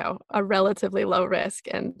 a relatively low risk,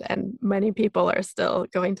 and many people are still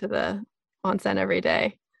going to the onsen every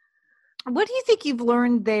day. What do you think you've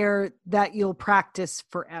learned there that you'll practice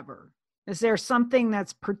forever? Is there something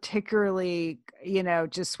that's particularly,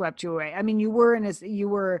 just swept you away? I mean, you were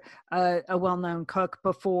a well-known cook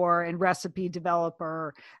before, and recipe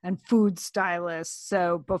developer and food stylist.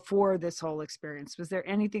 So before this whole experience, was there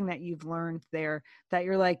anything that you've learned there that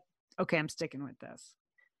you're like, okay, I'm sticking with this?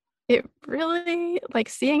 It really, like,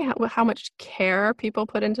 seeing how much care people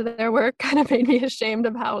put into their work kind of made me ashamed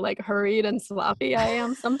of how like hurried and sloppy I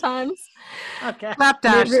am sometimes. Okay.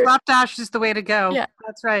 Slapdash is the way to go. Yeah,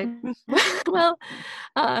 that's right. Well,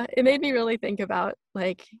 it made me really think about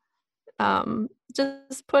like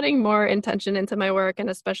just putting more intention into my work, and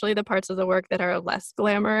especially the parts of the work that are less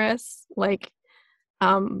glamorous, like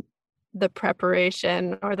the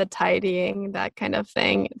preparation or the tidying, that kind of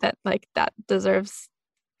thing, that deserves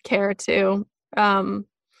care too. And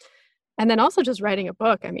then also just writing a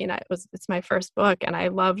book. I mean, it's my first book and I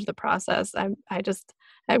loved the process.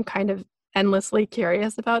 I'm kind of endlessly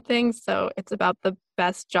curious about things. So it's about the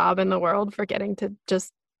best job in the world for getting to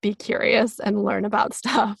just be curious and learn about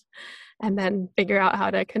stuff and then figure out how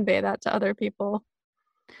to convey that to other people.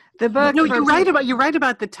 The book. No, you're right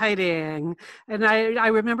about the tidying. And I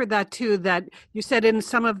remember that too, that you said in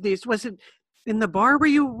some of these, was it in the bar where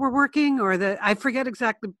you were working, or I forget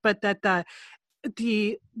exactly, but that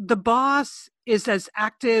the boss is as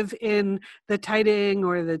active in the tidying,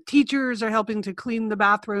 or the teachers are helping to clean the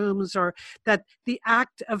bathrooms, or that the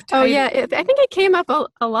act of tidying. Oh yeah, I think it came up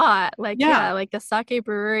a lot. Like like the sake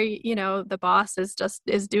brewery, the boss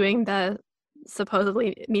is doing the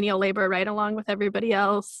supposedly menial labor right along with everybody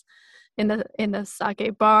else. In the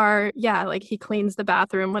sake bar, like he cleans the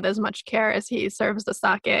bathroom with as much care as he serves the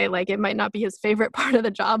sake. Like it might not be his favorite part of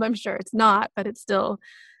the job, I'm sure it's not, but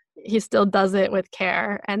he still does it with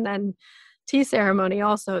care. And then tea ceremony,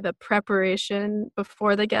 also the preparation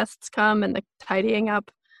before the guests come and the tidying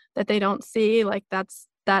up that they don't see, like that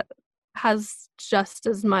has just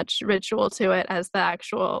as much ritual to it as the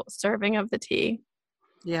actual serving of the tea.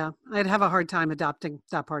 Yeah, I'd have a hard time adopting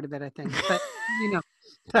that part of it, I think. But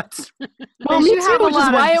that's well, me too, which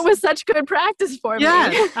is why it was such good practice for me.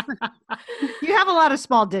 You have a lot of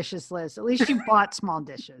small dishes, Liz. At least you bought small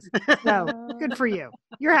dishes. So good for you.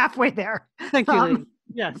 You're halfway there. Thank you, Lee.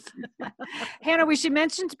 Yes. Hannah, we should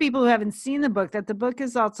mention to people who haven't seen the book that the book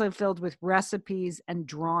is also filled with recipes and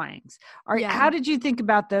drawings. How did you think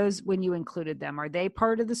about those when you included them? Are they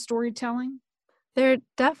part of the storytelling? They're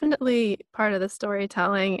definitely part of the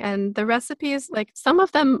storytelling, and the recipes, like some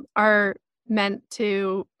of them are meant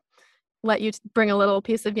to let you bring a little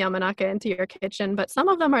piece of Yamanaka into your kitchen, but some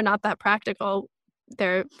of them are not that practical.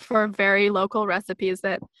 They're for very local recipes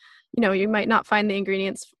that, you might not find the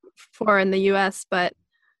ingredients for in the US, but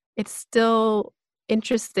it's still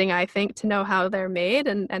interesting, I think, to know how they're made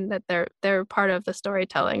and that they're part of the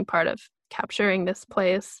storytelling, part of capturing this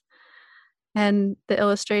place. And the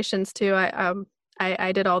illustrations too,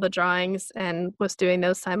 I did all the drawings and was doing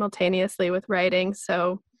those simultaneously with writing.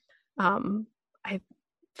 So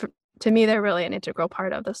to me, they're really an integral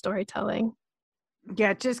part of the storytelling.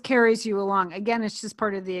 Yeah, it just carries you along. Again, it's just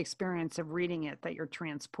part of the experience of reading it that you're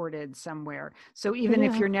transported somewhere. So even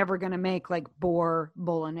if you're never going to make like boar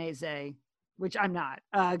bolognese, which I'm not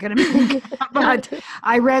going to make, but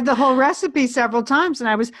I read the whole recipe several times and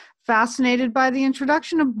I was fascinated by the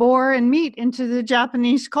introduction of boar and meat into the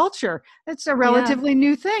Japanese culture. It's a relatively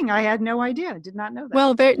new thing. I had no idea. I did not know that.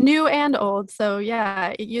 Well, very new and old. So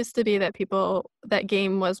yeah, it used to be that that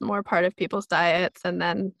game was more part of people's diets, and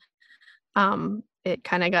then it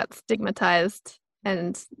kind of got stigmatized,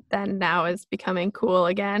 and then now is becoming cool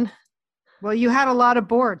again. Well, you had a lot of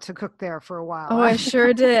boar to cook there for a while. Oh, I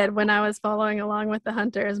sure did when I was following along with the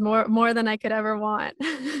hunters, more than I could ever want.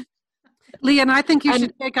 Leanne, I think you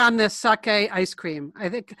should take on this sake ice cream. I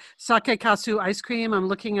think sake kasu ice cream. I'm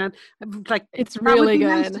looking at it's really good.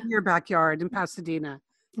 Nice in your backyard in Pasadena.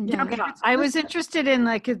 Yeah. Okay. I was interested in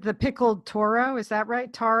like the pickled taro. Is that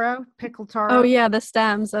right? Pickled taro. Oh yeah, the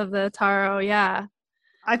stems of the taro. Yeah.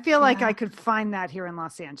 I feel like I could find that here in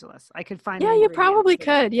Los Angeles. I could find. Yeah, you probably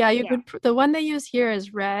could. Yeah, you could. The one they use here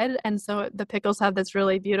is red, and so the pickles have this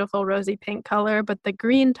really beautiful rosy pink color. But the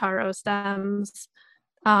green taro stems,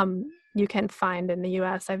 you can find in the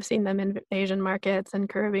U.S. I've seen them in Asian markets and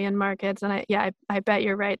Caribbean markets, and I bet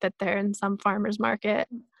you're right that they're in some farmers market.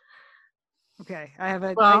 Okay, I have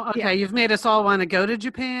a. You've made us all want to go to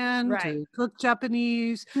Japan to cook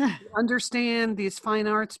Japanese, understand these fine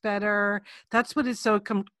arts better. That's what is so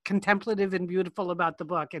contemplative and beautiful about the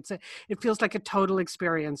book. It feels like a total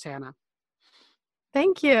experience, Hannah.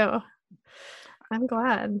 Thank you. I'm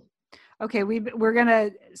glad. Okay, we've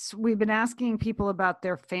been asking people about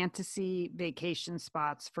their fantasy vacation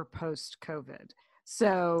spots for post-COVID.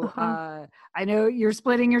 So I know you're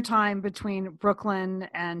splitting your time between Brooklyn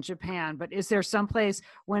and Japan, but is there someplace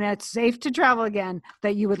when it's safe to travel again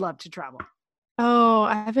that you would love to travel? Oh,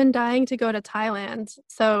 I've been dying to go to Thailand.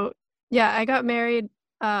 So yeah, I got married,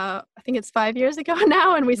 I think it's 5 years ago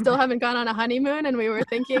now, and we still haven't gone on a honeymoon, and we were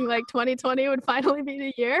thinking like 2020 would finally be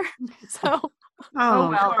the year. So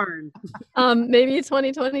maybe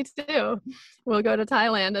 2022 we'll go to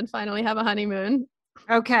Thailand and finally have a honeymoon.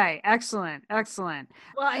 Okay, excellent.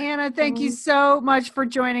 Well, Hannah, thank you so much for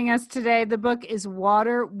joining us today. The book is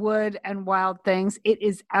Water, Wood, and Wild Things. It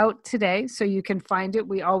is out today, so you can find it.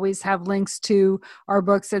 We always have links to our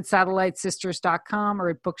books at satellitesisters.com or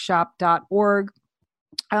at bookshop.org.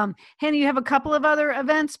 Hannah, you have a couple of other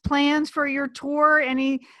events planned for your tour.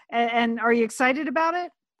 And are you excited about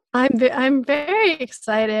it? I'm very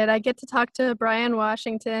excited. I get to talk to Brian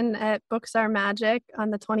Washington at Books Are Magic on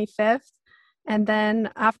the 25th. And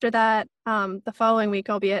then after that, the following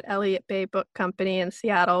week, I'll be at Elliott Bay Book Company in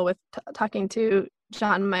Seattle with talking to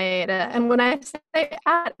John Maeda. And when I say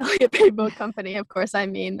at Elliott Bay Book Company, of course, I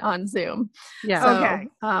mean on Zoom. Yeah. So,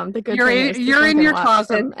 okay. The good you're thing is you're in your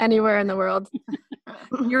closet anywhere in the world.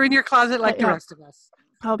 You're in your closet like the rest of us.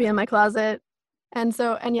 I'll be in my closet.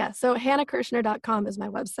 So hannahkirshner.com is my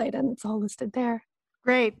website, and it's all listed there.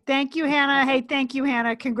 Great. Thank you, Hannah. Hey, thank you,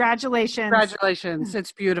 Hannah. Congratulations. Congratulations.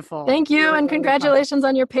 It's beautiful. Thank you. And congratulations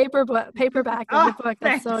on your paperback of your book. That's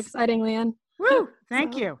thanks. So exciting, Leanne. Woo.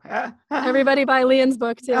 Thank you. Everybody buy Leanne's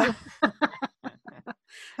book too.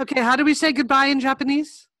 Okay. How do we say goodbye in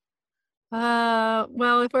Japanese?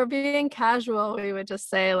 Well, if we're being casual, we would just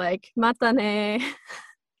say like mata ne.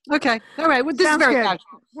 Okay. All right. Well, this is very casual.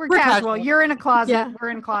 We're casual. You're in a closet. Yeah. We're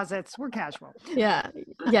in closets. We're casual. Yeah.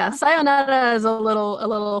 Sayonara is a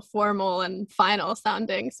little formal and final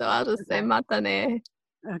sounding, so I'll just say mata ne.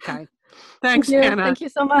 Okay. Thanks, Hannah. Thank you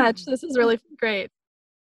so much. This is really great.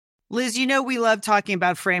 Liz, you know we love talking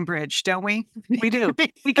about FrameBridge, don't we? We do.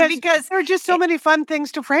 Because there are just so many fun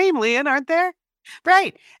things to frame, Leanne, aren't there?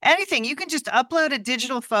 Right. Anything. You can just upload a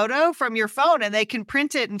digital photo from your phone and they can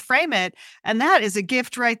print it and frame it. And that is a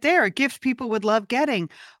gift right there, a gift people would love getting.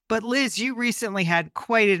 But Liz, you recently had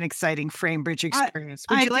quite an exciting FrameBridge experience.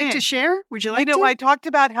 Would you like to share? Would you like to? I talked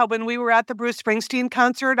about how when we were at the Bruce Springsteen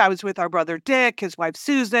concert, I was with our brother Dick, his wife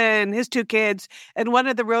Susan, his two kids, and one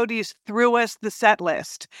of the roadies threw us the set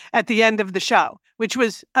list at the end of the show, which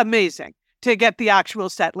was amazing. To get the actual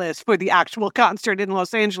set list for the actual concert in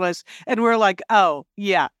Los Angeles. And we're like, oh,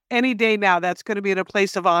 yeah, any day now, that's going to be in a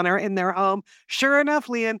place of honor in their home. Sure enough,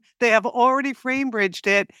 Leanne, they have already FrameBridged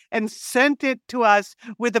it and sent it to us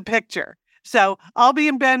with a picture. So I'll be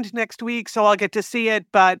in Bend next week, so I'll get to see it.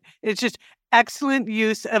 But it's just excellent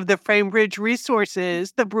use of the FrameBridge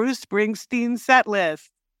resources, the Bruce Springsteen set list.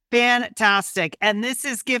 Fantastic. And this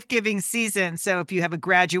is gift giving season. So if you have a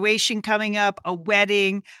graduation coming up, a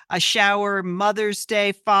wedding, a shower, Mother's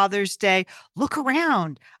Day, Father's Day, look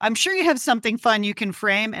around. I'm sure you have something fun you can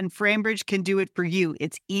frame, and FrameBridge can do it for you.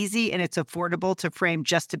 It's easy and it's affordable to frame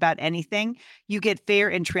just about anything. You get fair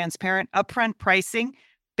and transparent upfront pricing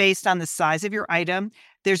based on the size of your item.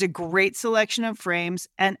 There's a great selection of frames.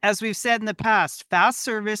 And as we've said in the past, fast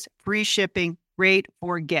service, free shipping, great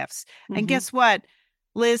for gifts. And guess what?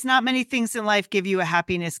 Liz, not many things in life give you a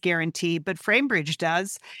happiness guarantee, but FrameBridge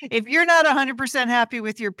does. If you're not 100% happy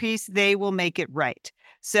with your piece, they will make it right.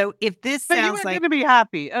 So if this But you sounds are like going to be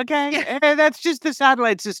happy, okay? And that's just the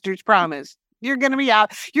Satellite Sisters promise. You're going to be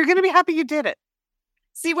out. You're going to be happy you did it.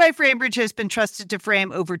 see why FrameBridge has been trusted to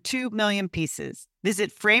frame over 2 million pieces.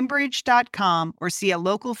 Visit framebridge.com or see a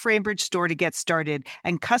local FrameBridge store to get started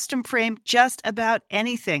and custom frame just about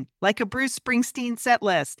anything, like a Bruce Springsteen set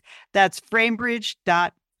list. That's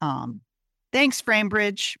framebridge.com. Thanks,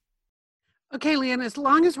 FrameBridge. Okay, Leanne, as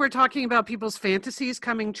long as we're talking about people's fantasies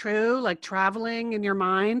coming true, like traveling in your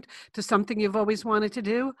mind to something you've always wanted to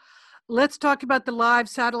do, let's talk about the live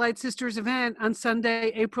Satellite Sisters event on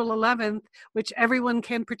Sunday, April 11th, which everyone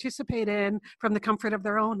can participate in from the comfort of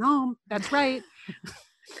their own home. That's right.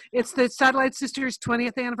 It's the Satellite Sisters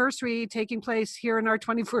 20th anniversary taking place here in our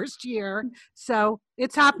 21st year. So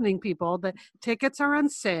it's happening, people. The tickets are on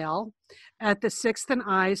sale at the 6th and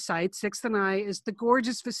I site. 6th and I is the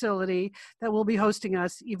gorgeous facility that will be hosting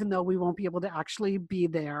us, even though we won't be able to actually be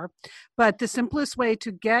there. But the simplest way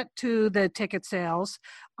to get to the ticket sales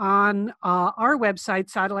on our website,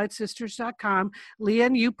 satellitesisters.com.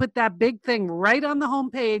 Leanne, you put that big thing right on the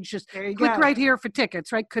homepage. Just click right here for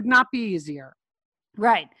tickets, right? Could not be easier.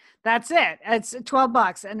 Right. That's it. It's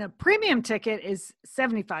 $12 and a premium ticket is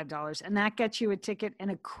 $75. And that gets you a ticket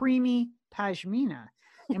and a creamy pashmina,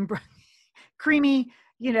 creamy,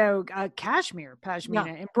 cashmere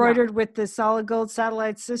pashmina embroidered with the solid gold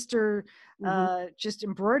Satellite Sister, just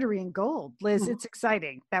embroidery in gold. Liz, it's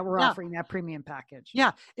exciting that we're offering that premium package.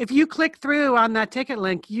 Yeah. If you click through on that ticket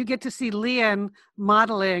link, you get to see Leanne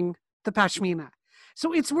modeling the pashmina.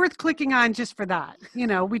 So it's worth clicking on just for that.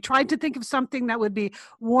 We tried to think of something that would be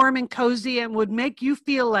warm and cozy and would make you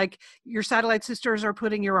feel like your Satellite Sisters are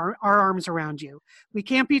putting our arms around you. We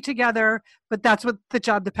can't be together, but that's what the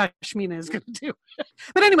job the pashmina is going to do.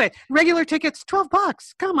 But anyway, regular tickets, $12.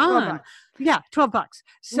 Come on. $12. Yeah, $12.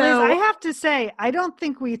 So Liz, I have to say, I don't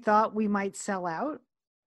think we thought we might sell out.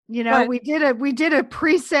 We did a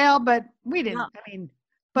pre-sale, but we didn't. You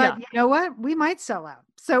know what? We might sell out.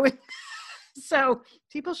 So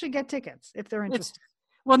people should get tickets if they're interested.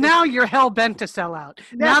 Well, now you're hell bent to sell out.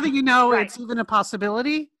 Now that you know it's even a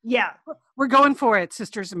possibility. Yeah. We're going for it,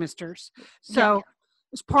 sisters and misters. So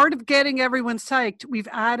as part of getting everyone psyched, we've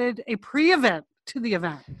added a pre-event to the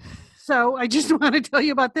event. So I just want to tell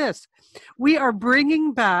you about this. We are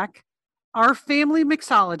bringing back our family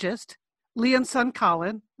mixologist, Leanne's son,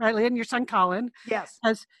 Colin. Right, Leanne, your son, Colin. Yes.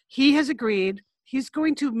 As he has agreed, he's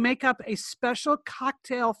going to make up a special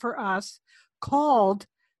cocktail for us called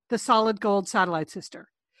the Solid Gold Satellite Sister.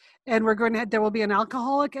 And there will be an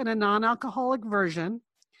alcoholic and a non-alcoholic version.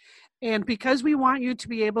 And because we want you to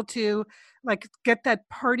be able to get that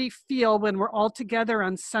party feel when we're all together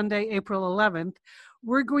on Sunday, April 11th,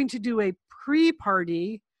 we're going to do a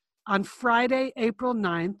pre-party on Friday, April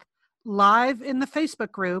 9th, live in the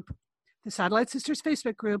Facebook group, the Satellite Sisters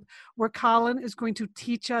Facebook group, where Colin is going to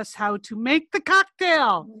teach us how to make the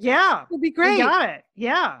cocktail. Yeah. It'll be great. We got it.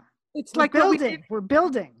 Yeah. It's we're building. We're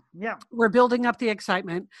building. Yeah. We're building up the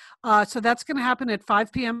excitement. So that's going to happen at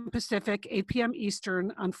 5 p.m. Pacific, 8 p.m.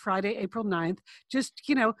 Eastern on Friday, April 9th. Just,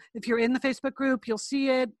 if you're in the Facebook group, you'll see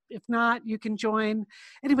it. If not, you can join.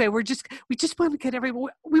 Anyway, we just want to get we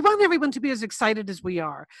want everyone to be as excited as we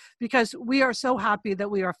are, because we are so happy that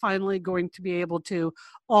we are finally going to be able to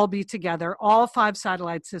all be together, all 5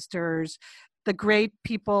 Satellite Sisters, the great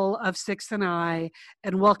people of 6th and I,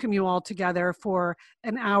 and welcome you all together for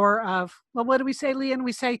an hour of, well, what do we say, Leanne?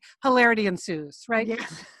 We say hilarity ensues, right?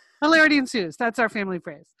 Yes. Hilarity ensues. That's our family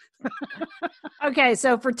phrase. Okay,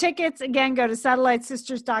 so for tickets, again, go to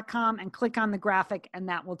satellitesisters.com and click on the graphic, and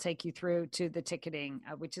that will take you through to the ticketing,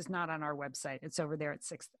 which is not on our website. It's over there at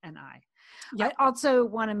 6th and I. Yep. I also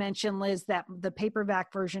want to mention, Liz, that the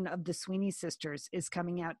paperback version of the Sweeney Sisters is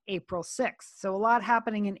coming out April 6th. So a lot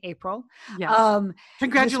happening in April. Yes.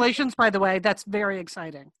 Congratulations, by the way. That's very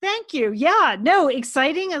exciting. Thank you. Yeah, no,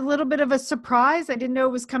 exciting. A little bit of a surprise. I didn't know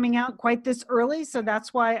it was coming out quite this early. So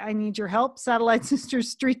that's why I need your help, Satellite Sisters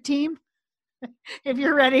Street Team. If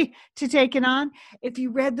you're ready to take it on. If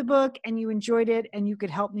you read the book and you enjoyed it and you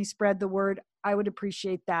could help me spread the word, I would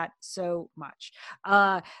appreciate that so much.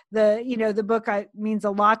 The book means a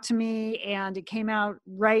lot to me, and it came out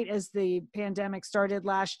right as the pandemic started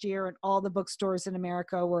last year, and all the bookstores in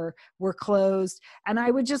America were closed. And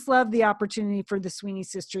I would just love the opportunity for the Sweeney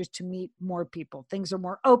sisters to meet more people. Things are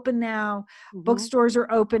more open now. Mhm. Bookstores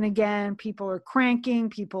are open again. People are cranking.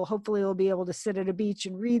 People hopefully will be able to sit at a beach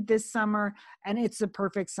and read this summer. And it's the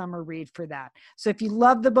perfect summer read for that. So if you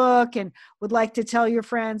love the book and would like to tell your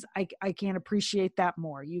friends, I can't appreciate that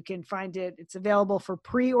more. You can find it. It's available for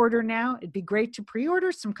pre-order now. It'd be great to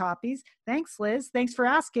pre-order some copies. Thanks, Liz. Thanks for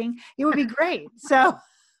asking. It would be great. So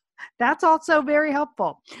that's also very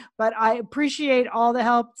helpful. But I appreciate all the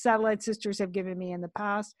help Satellite Sisters have given me in the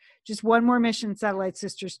past. Just one more mission, Satellite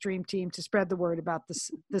Sisters Stream Team, to spread the word about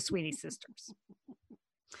the Sweeney sisters.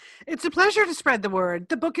 It's a pleasure to spread the word.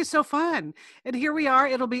 The book is so fun. And here we are.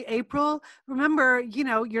 It'll be April. Remember,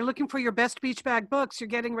 you're looking for your best beach bag books. You're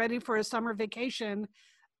getting ready for a summer vacation.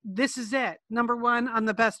 This is it. Number 1 on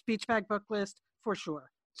the best beach bag book list for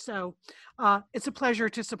sure. So it's a pleasure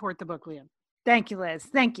to support the book, Lian. Thank you, Liz.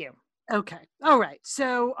 Thank you. Okay. All right.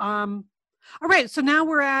 So, So now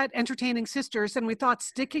we're at Entertaining Sisters, and we thought,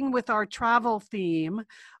 sticking with our travel theme,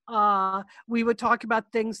 we would talk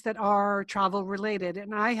about things that are travel related.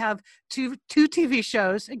 And I have two TV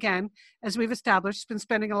shows, again, as we've established, been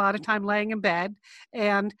spending a lot of time laying in bed.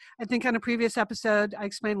 And I think on a previous episode, I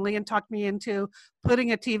explained Lian talked me into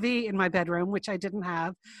putting a TV in my bedroom, which I didn't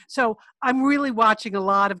have. So I'm really watching a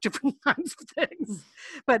lot of different kinds of things.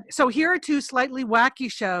 But so here are 2 slightly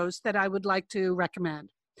wacky shows that I would like to recommend.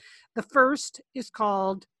 The first is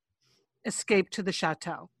called Escape to the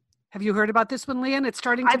Chateau. Have you heard about this one, Lian? It's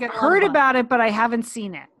starting to I've get heard about it, but I haven't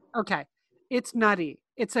seen it. Okay. It's nutty.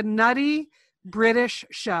 It's a nutty British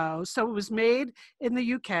show. So it was made in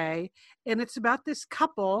the UK, and it's about this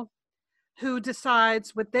couple who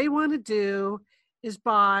decides what they want to do is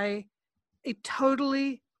buy a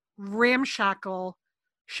totally ramshackle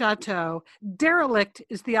chateau. Derelict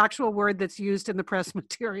is the actual word that's used in the press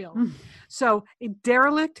material. So a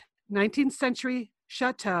derelict 19th century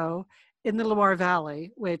chateau in the Loire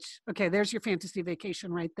Valley, which, okay, there's your fantasy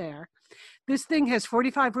vacation right there. This thing has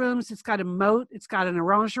 45 rooms. It's got a moat. It's got an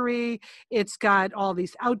orangery. It's got all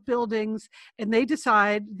these outbuildings. And they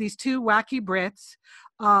decide, these 2 wacky Brits,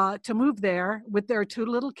 to move there with their 2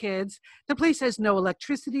 little kids. The place has no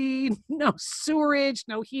electricity, no sewerage,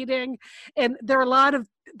 no heating. And there are a lot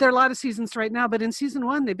of seasons right now, but in season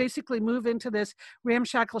 1, they basically move into this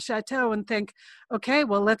ramshackle chateau and think, okay,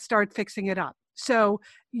 well, let's start fixing it up. So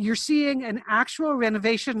you're seeing an actual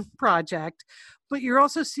renovation project, but you're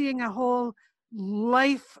also seeing a whole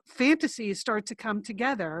life fantasy start to come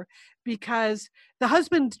together, because the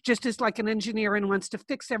husband just is like an engineer and wants to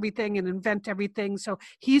fix everything and invent everything. So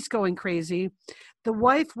he's going crazy. The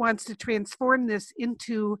wife wants to transform this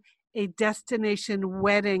into a destination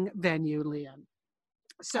wedding venue, Lian.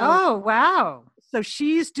 So, oh, wow. So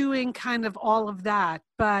she's doing kind of all of that,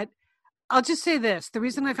 but I'll just say this. The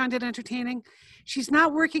reason I find it entertaining, she's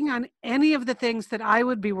not working on any of the things that I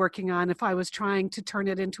would be working on if I was trying to turn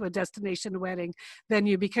it into a destination wedding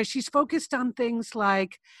venue, because she's focused on things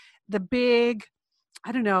like the big,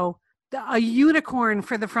 a unicorn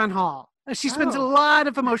for the front hall. She spends a lot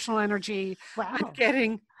of emotional energy on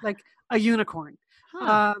getting like a unicorn.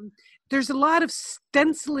 Huh. There's a lot of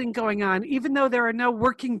stenciling going on, even though there are no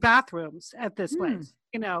working bathrooms at this place.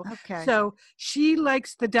 Okay. So she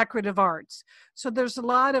likes the decorative arts. So there's a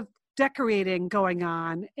lot of decorating going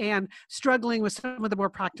on and struggling with some of the more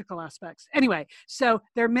practical aspects. Anyway, so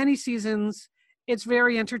there are many seasons. It's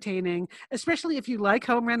very entertaining, especially if you like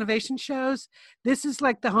home renovation shows. This is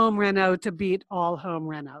like the home reno to beat all home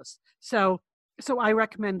renos. So I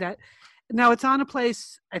recommend that. Now it's on a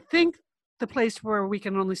place, I think the place where we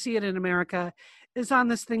can only see it in America is on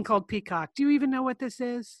this thing called Peacock. Do you even know what this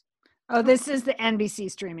is? Oh, this is the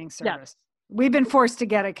NBC streaming service. Yes. We've been forced to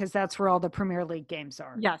get it because that's where all the Premier League games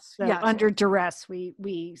are. Yes. So yes. under duress,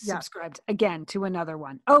 we subscribed again to another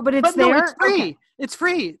one. Oh, but it's there? No, it's free. Okay. It's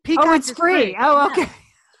free. Peacock it's free. Oh, okay.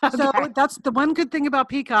 Yeah. So that's the one good thing about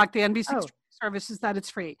Peacock, the NBC streaming service, is that it's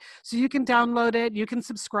free. So you can download it, you can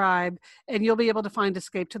subscribe, and you'll be able to find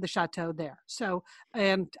Escape to the Chateau there. So,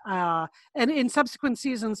 and in subsequent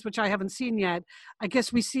seasons, which I haven't seen yet, I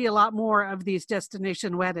guess we see a lot more of these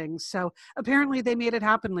destination weddings. So apparently they made it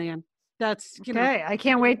happen, Lian. That's, okay. I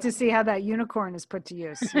can't wait to see how that unicorn is put to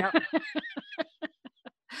use. Yep.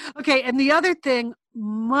 Okay. And the other thing,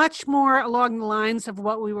 much more along the lines of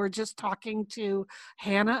what we were just talking to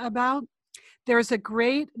Hannah about, there's a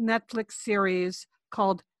great Netflix series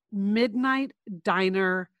called Midnight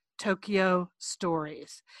Diner Tokyo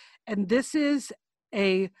Stories. And this is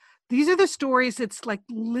the these are the stories. It's like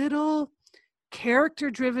little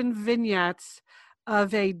character-driven vignettes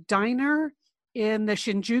of a diner in the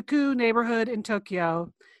Shinjuku neighborhood in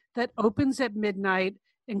Tokyo that opens at midnight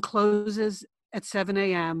and closes at 7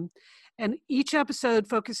 a.m. And each episode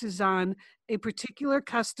focuses on a particular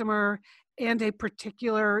customer and a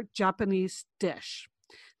particular Japanese dish.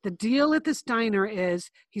 The deal at this diner is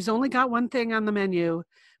he's only got one thing on the menu,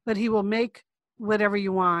 but he will make whatever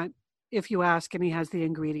you want if you ask, and he has the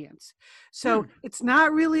ingredients. So it's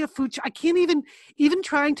not really a food. I can't even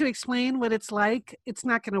trying to explain what it's like. It's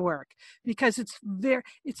not going to work because it's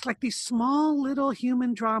like these small little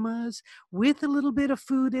human dramas with a little bit of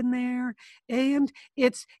food in there. And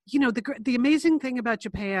it's, the amazing thing about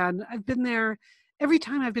Japan, I've been there. Every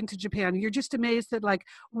time I've been to Japan, you're just amazed that like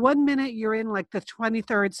 1 minute you're in like the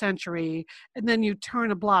 23rd century and then you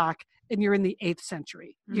turn a block and you're in the 8th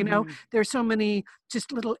century. There's so many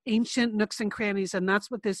just little ancient nooks and crannies, and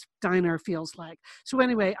that's what this diner feels like. So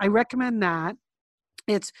anyway, I recommend that.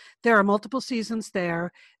 There are multiple seasons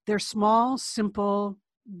there. They're small, simple,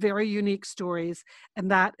 very unique stories,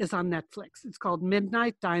 and that is on Netflix. It's called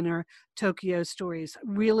Midnight Diner Tokyo Stories.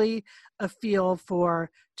 Really a feel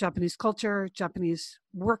for Japanese culture, Japanese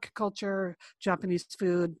work culture, Japanese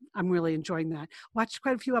food. I'm really enjoying that. Watched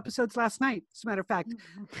quite a few episodes last night, as a matter of fact.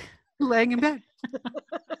 Laying in bed.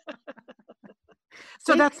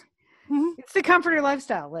 So that's it's the comforter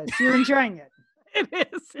lifestyle, Liz. You're enjoying it. It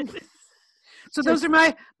is. So those are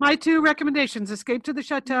my two recommendations: Escape to the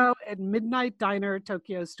Chateau and Midnight Diner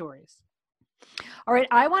Tokyo Stories. All right,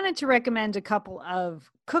 I wanted to recommend a couple of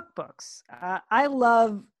cookbooks. I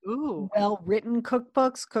love well-written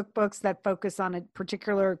cookbooks that focus on a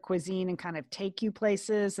particular cuisine and kind of take you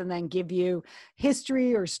places and then give you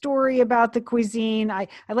history or story about the cuisine. I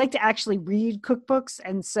like to actually read cookbooks,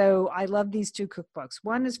 and so I love these two cookbooks.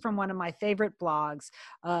 One is from one of my favorite blogs.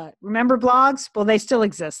 Remember blogs? Well, they still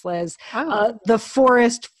exist, Liz. The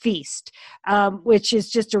Forest Feast, which is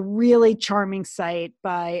just a really charming site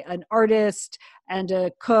by an artist and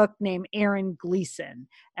a cook named Erin Gleason.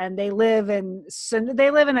 And they live in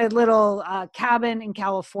a little cabin in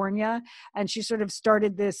California. And she sort of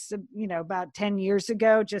started this, about 10 years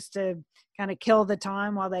ago, just to kind of kill the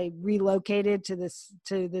time while they relocated to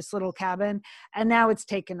this little cabin. And now it's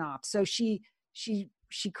taken off. So she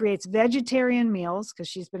creates vegetarian meals because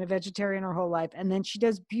she's been a vegetarian her whole life. And then she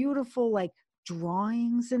does beautiful like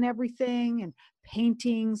drawings and everything, and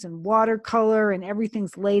paintings and watercolor, and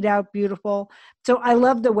everything's laid out beautiful. So I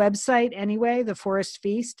love the website anyway, The Forest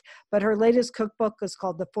Feast, but her latest cookbook is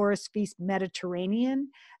called The Forest Feast Mediterranean.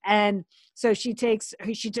 And so she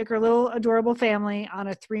took her little adorable family on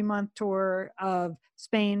a 3-month tour of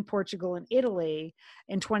Spain, Portugal, and Italy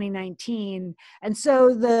in 2019. And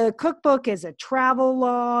so the cookbook is a travel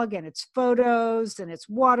log, and it's photos, and it's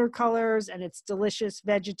watercolors, and it's delicious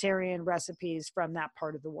vegetarian recipes from that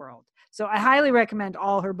part of the world. So I highly recommend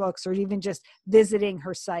all her books, or even just visiting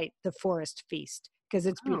her site, The Forest Feast, because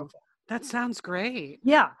it's beautiful. That sounds great.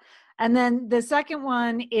 Yeah. And then the second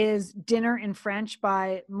one is Dinner in French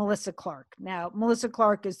by Melissa Clark. Now, Melissa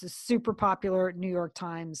Clark is the super popular New York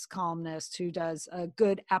Times columnist who does A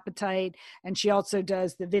Good Appetite. And she also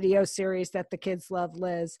does the video series that the kids love,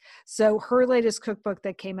 Liz. So her latest cookbook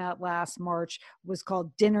that came out last March was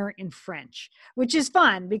called Dinner in French, which is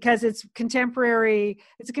fun because it's contemporary.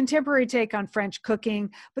 It's a contemporary take on French cooking,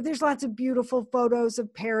 but there's lots of beautiful photos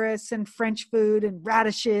of Paris and French food and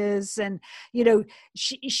radishes. And,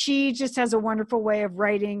 she just has a wonderful way of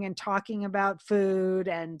writing and talking about food.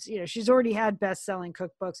 And, she's already had best-selling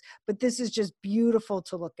cookbooks, but this is just beautiful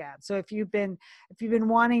to look at. So if you've been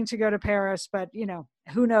wanting to go to Paris, but,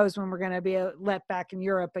 who knows when we're going to be let back in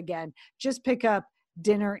Europe again, just pick up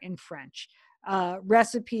Dinner in French.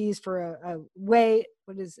 Recipes for a way,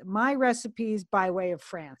 My Recipes by Way of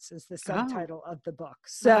France is the subtitle of the book.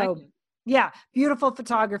 So yeah, beautiful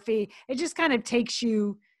photography. It just kind of takes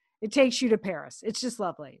you to Paris. It's just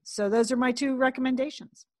lovely. So those are my two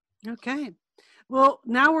recommendations. Okay. Well,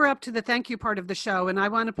 now we're up to the thank you part of the show, and I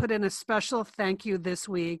want to put in a special thank you this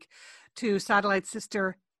week to Satellite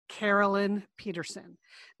Sister Carolyn Peterson.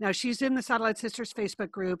 Now, she's in the Satellite Sisters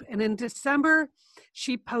Facebook group, and in December,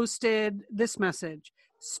 she posted this message: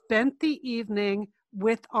 spent the evening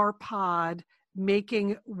with our pod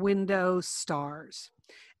making window stars.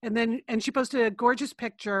 And she posted a gorgeous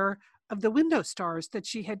picture of the window stars that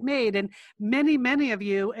she had made. And many, many of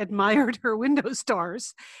you admired her window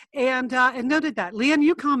stars and noted that. Leanne,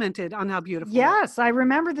 you commented on how beautiful. Yes, I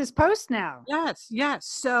remember this post now. Yes.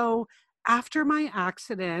 So after my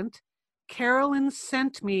accident, Carolyn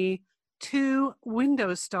sent me 2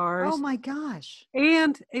 window stars Oh my gosh.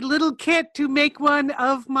 and a little kit to make one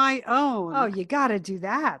of my own. Oh, you got to do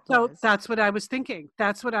that. So Liz. that's what I was thinking.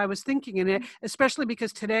 And especially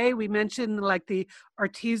because today we mentioned like the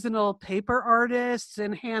artisanal paper artists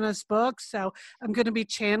in Hannah's book. So I'm going to be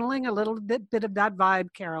channeling a little bit of that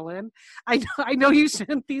vibe, Carolyn. I know you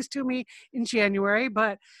sent these to me in January,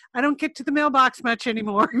 but I don't get to the mailbox much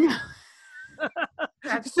anymore.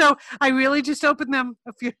 So I really just opened them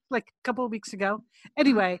a couple of weeks ago.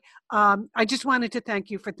 Anyway, I just wanted to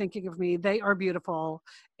thank you for thinking of me. They are beautiful.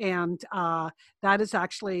 And that is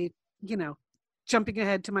actually, jumping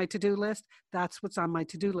ahead to my to-do list. That's what's on my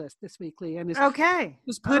to-do list this weekly. And is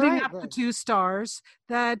putting up the 2 stars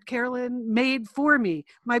that Carolyn made for me.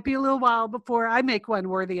 Might be a little while before I make one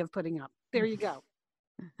worthy of putting up. There you go.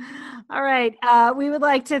 All right. We would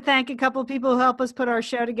like to thank a couple of people who help us put our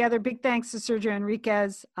show together. Big thanks to Sergio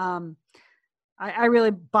Enriquez. I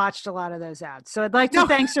really botched a lot of those ads. So I'd like to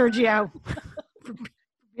thank Sergio for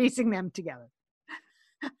piecing them together.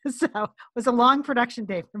 So it was a long production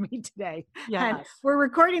day for me today. Yes. And we're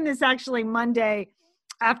recording this actually Monday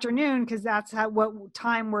afternoon because that's what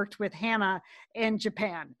time worked with Hannah in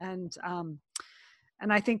Japan. And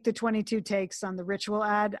I think the 22 takes on the ritual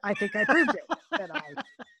ad, I think I proved it.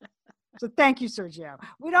 So thank you, Sergio.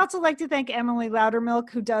 We'd also like to thank Emily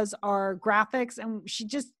Loudermilk, who does our graphics, and she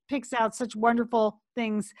just picks out such wonderful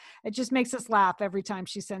things. It just makes us laugh every time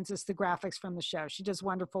she sends us the graphics from the show. She does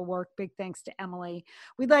wonderful work. Big thanks to Emily.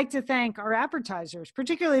 We'd like to thank our advertisers,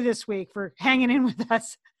 particularly this week, for hanging in with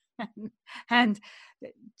us. And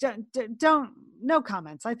no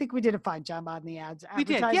comments. I think we did a fine job on the ads. We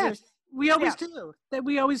did, yes. We always do.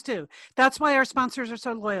 We always do. That's why our sponsors are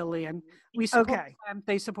so loyal, and we support them.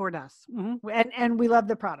 They support us. Mm-hmm. And we love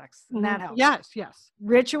the products. And that helps. Yes.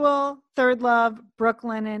 Ritual, Third Love,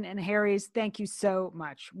 Brooklinen, and Harry's, thank you so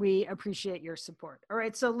much. We appreciate your support. All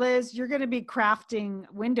right. So Liz, you're going to be crafting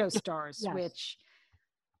window stars, which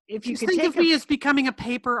if you could think of me as becoming a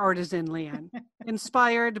paper artisan, Leanne,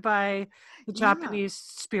 inspired by the Japanese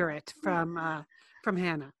spirit from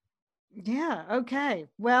Hannah. Yeah. Okay.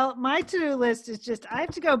 Well, my to-do list is just, I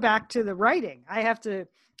have to go back to the writing.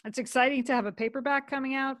 It's exciting to have a paperback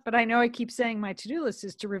coming out, but I know I keep saying my to-do list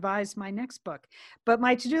is to revise my next book, but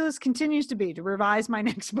my to-do list continues to be to revise my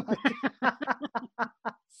next book.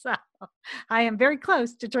 So I am very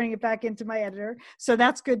close to turning it back into my editor. So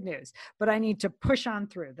that's good news, but I need to push on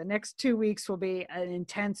through. The next 2 weeks will be an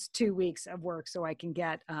intense 2 weeks of work so I can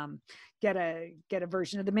get a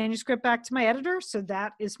version of the manuscript back to my editor. So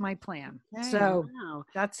that is my plan. Okay, so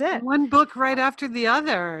that's it. One book right after the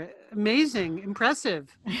other. Amazing.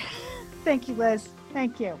 Impressive. Thank you, Liz.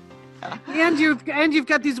 Thank you. And you've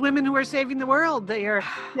got these women who are saving the world. They are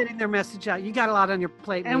getting their message out. You got a lot on your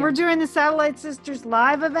plate. And we're doing the Satellite Sisters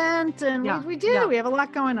live event, and we do. Yeah. We have a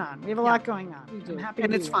lot going on. We do. I'm happy.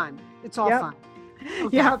 And it's fun. It's all fun.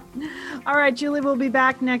 Okay. Yep. All right, Julie will be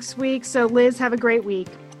back next week. So Liz, have a great week.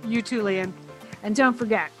 You too, Leanne. And don't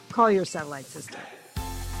forget, call your Satellite Sister.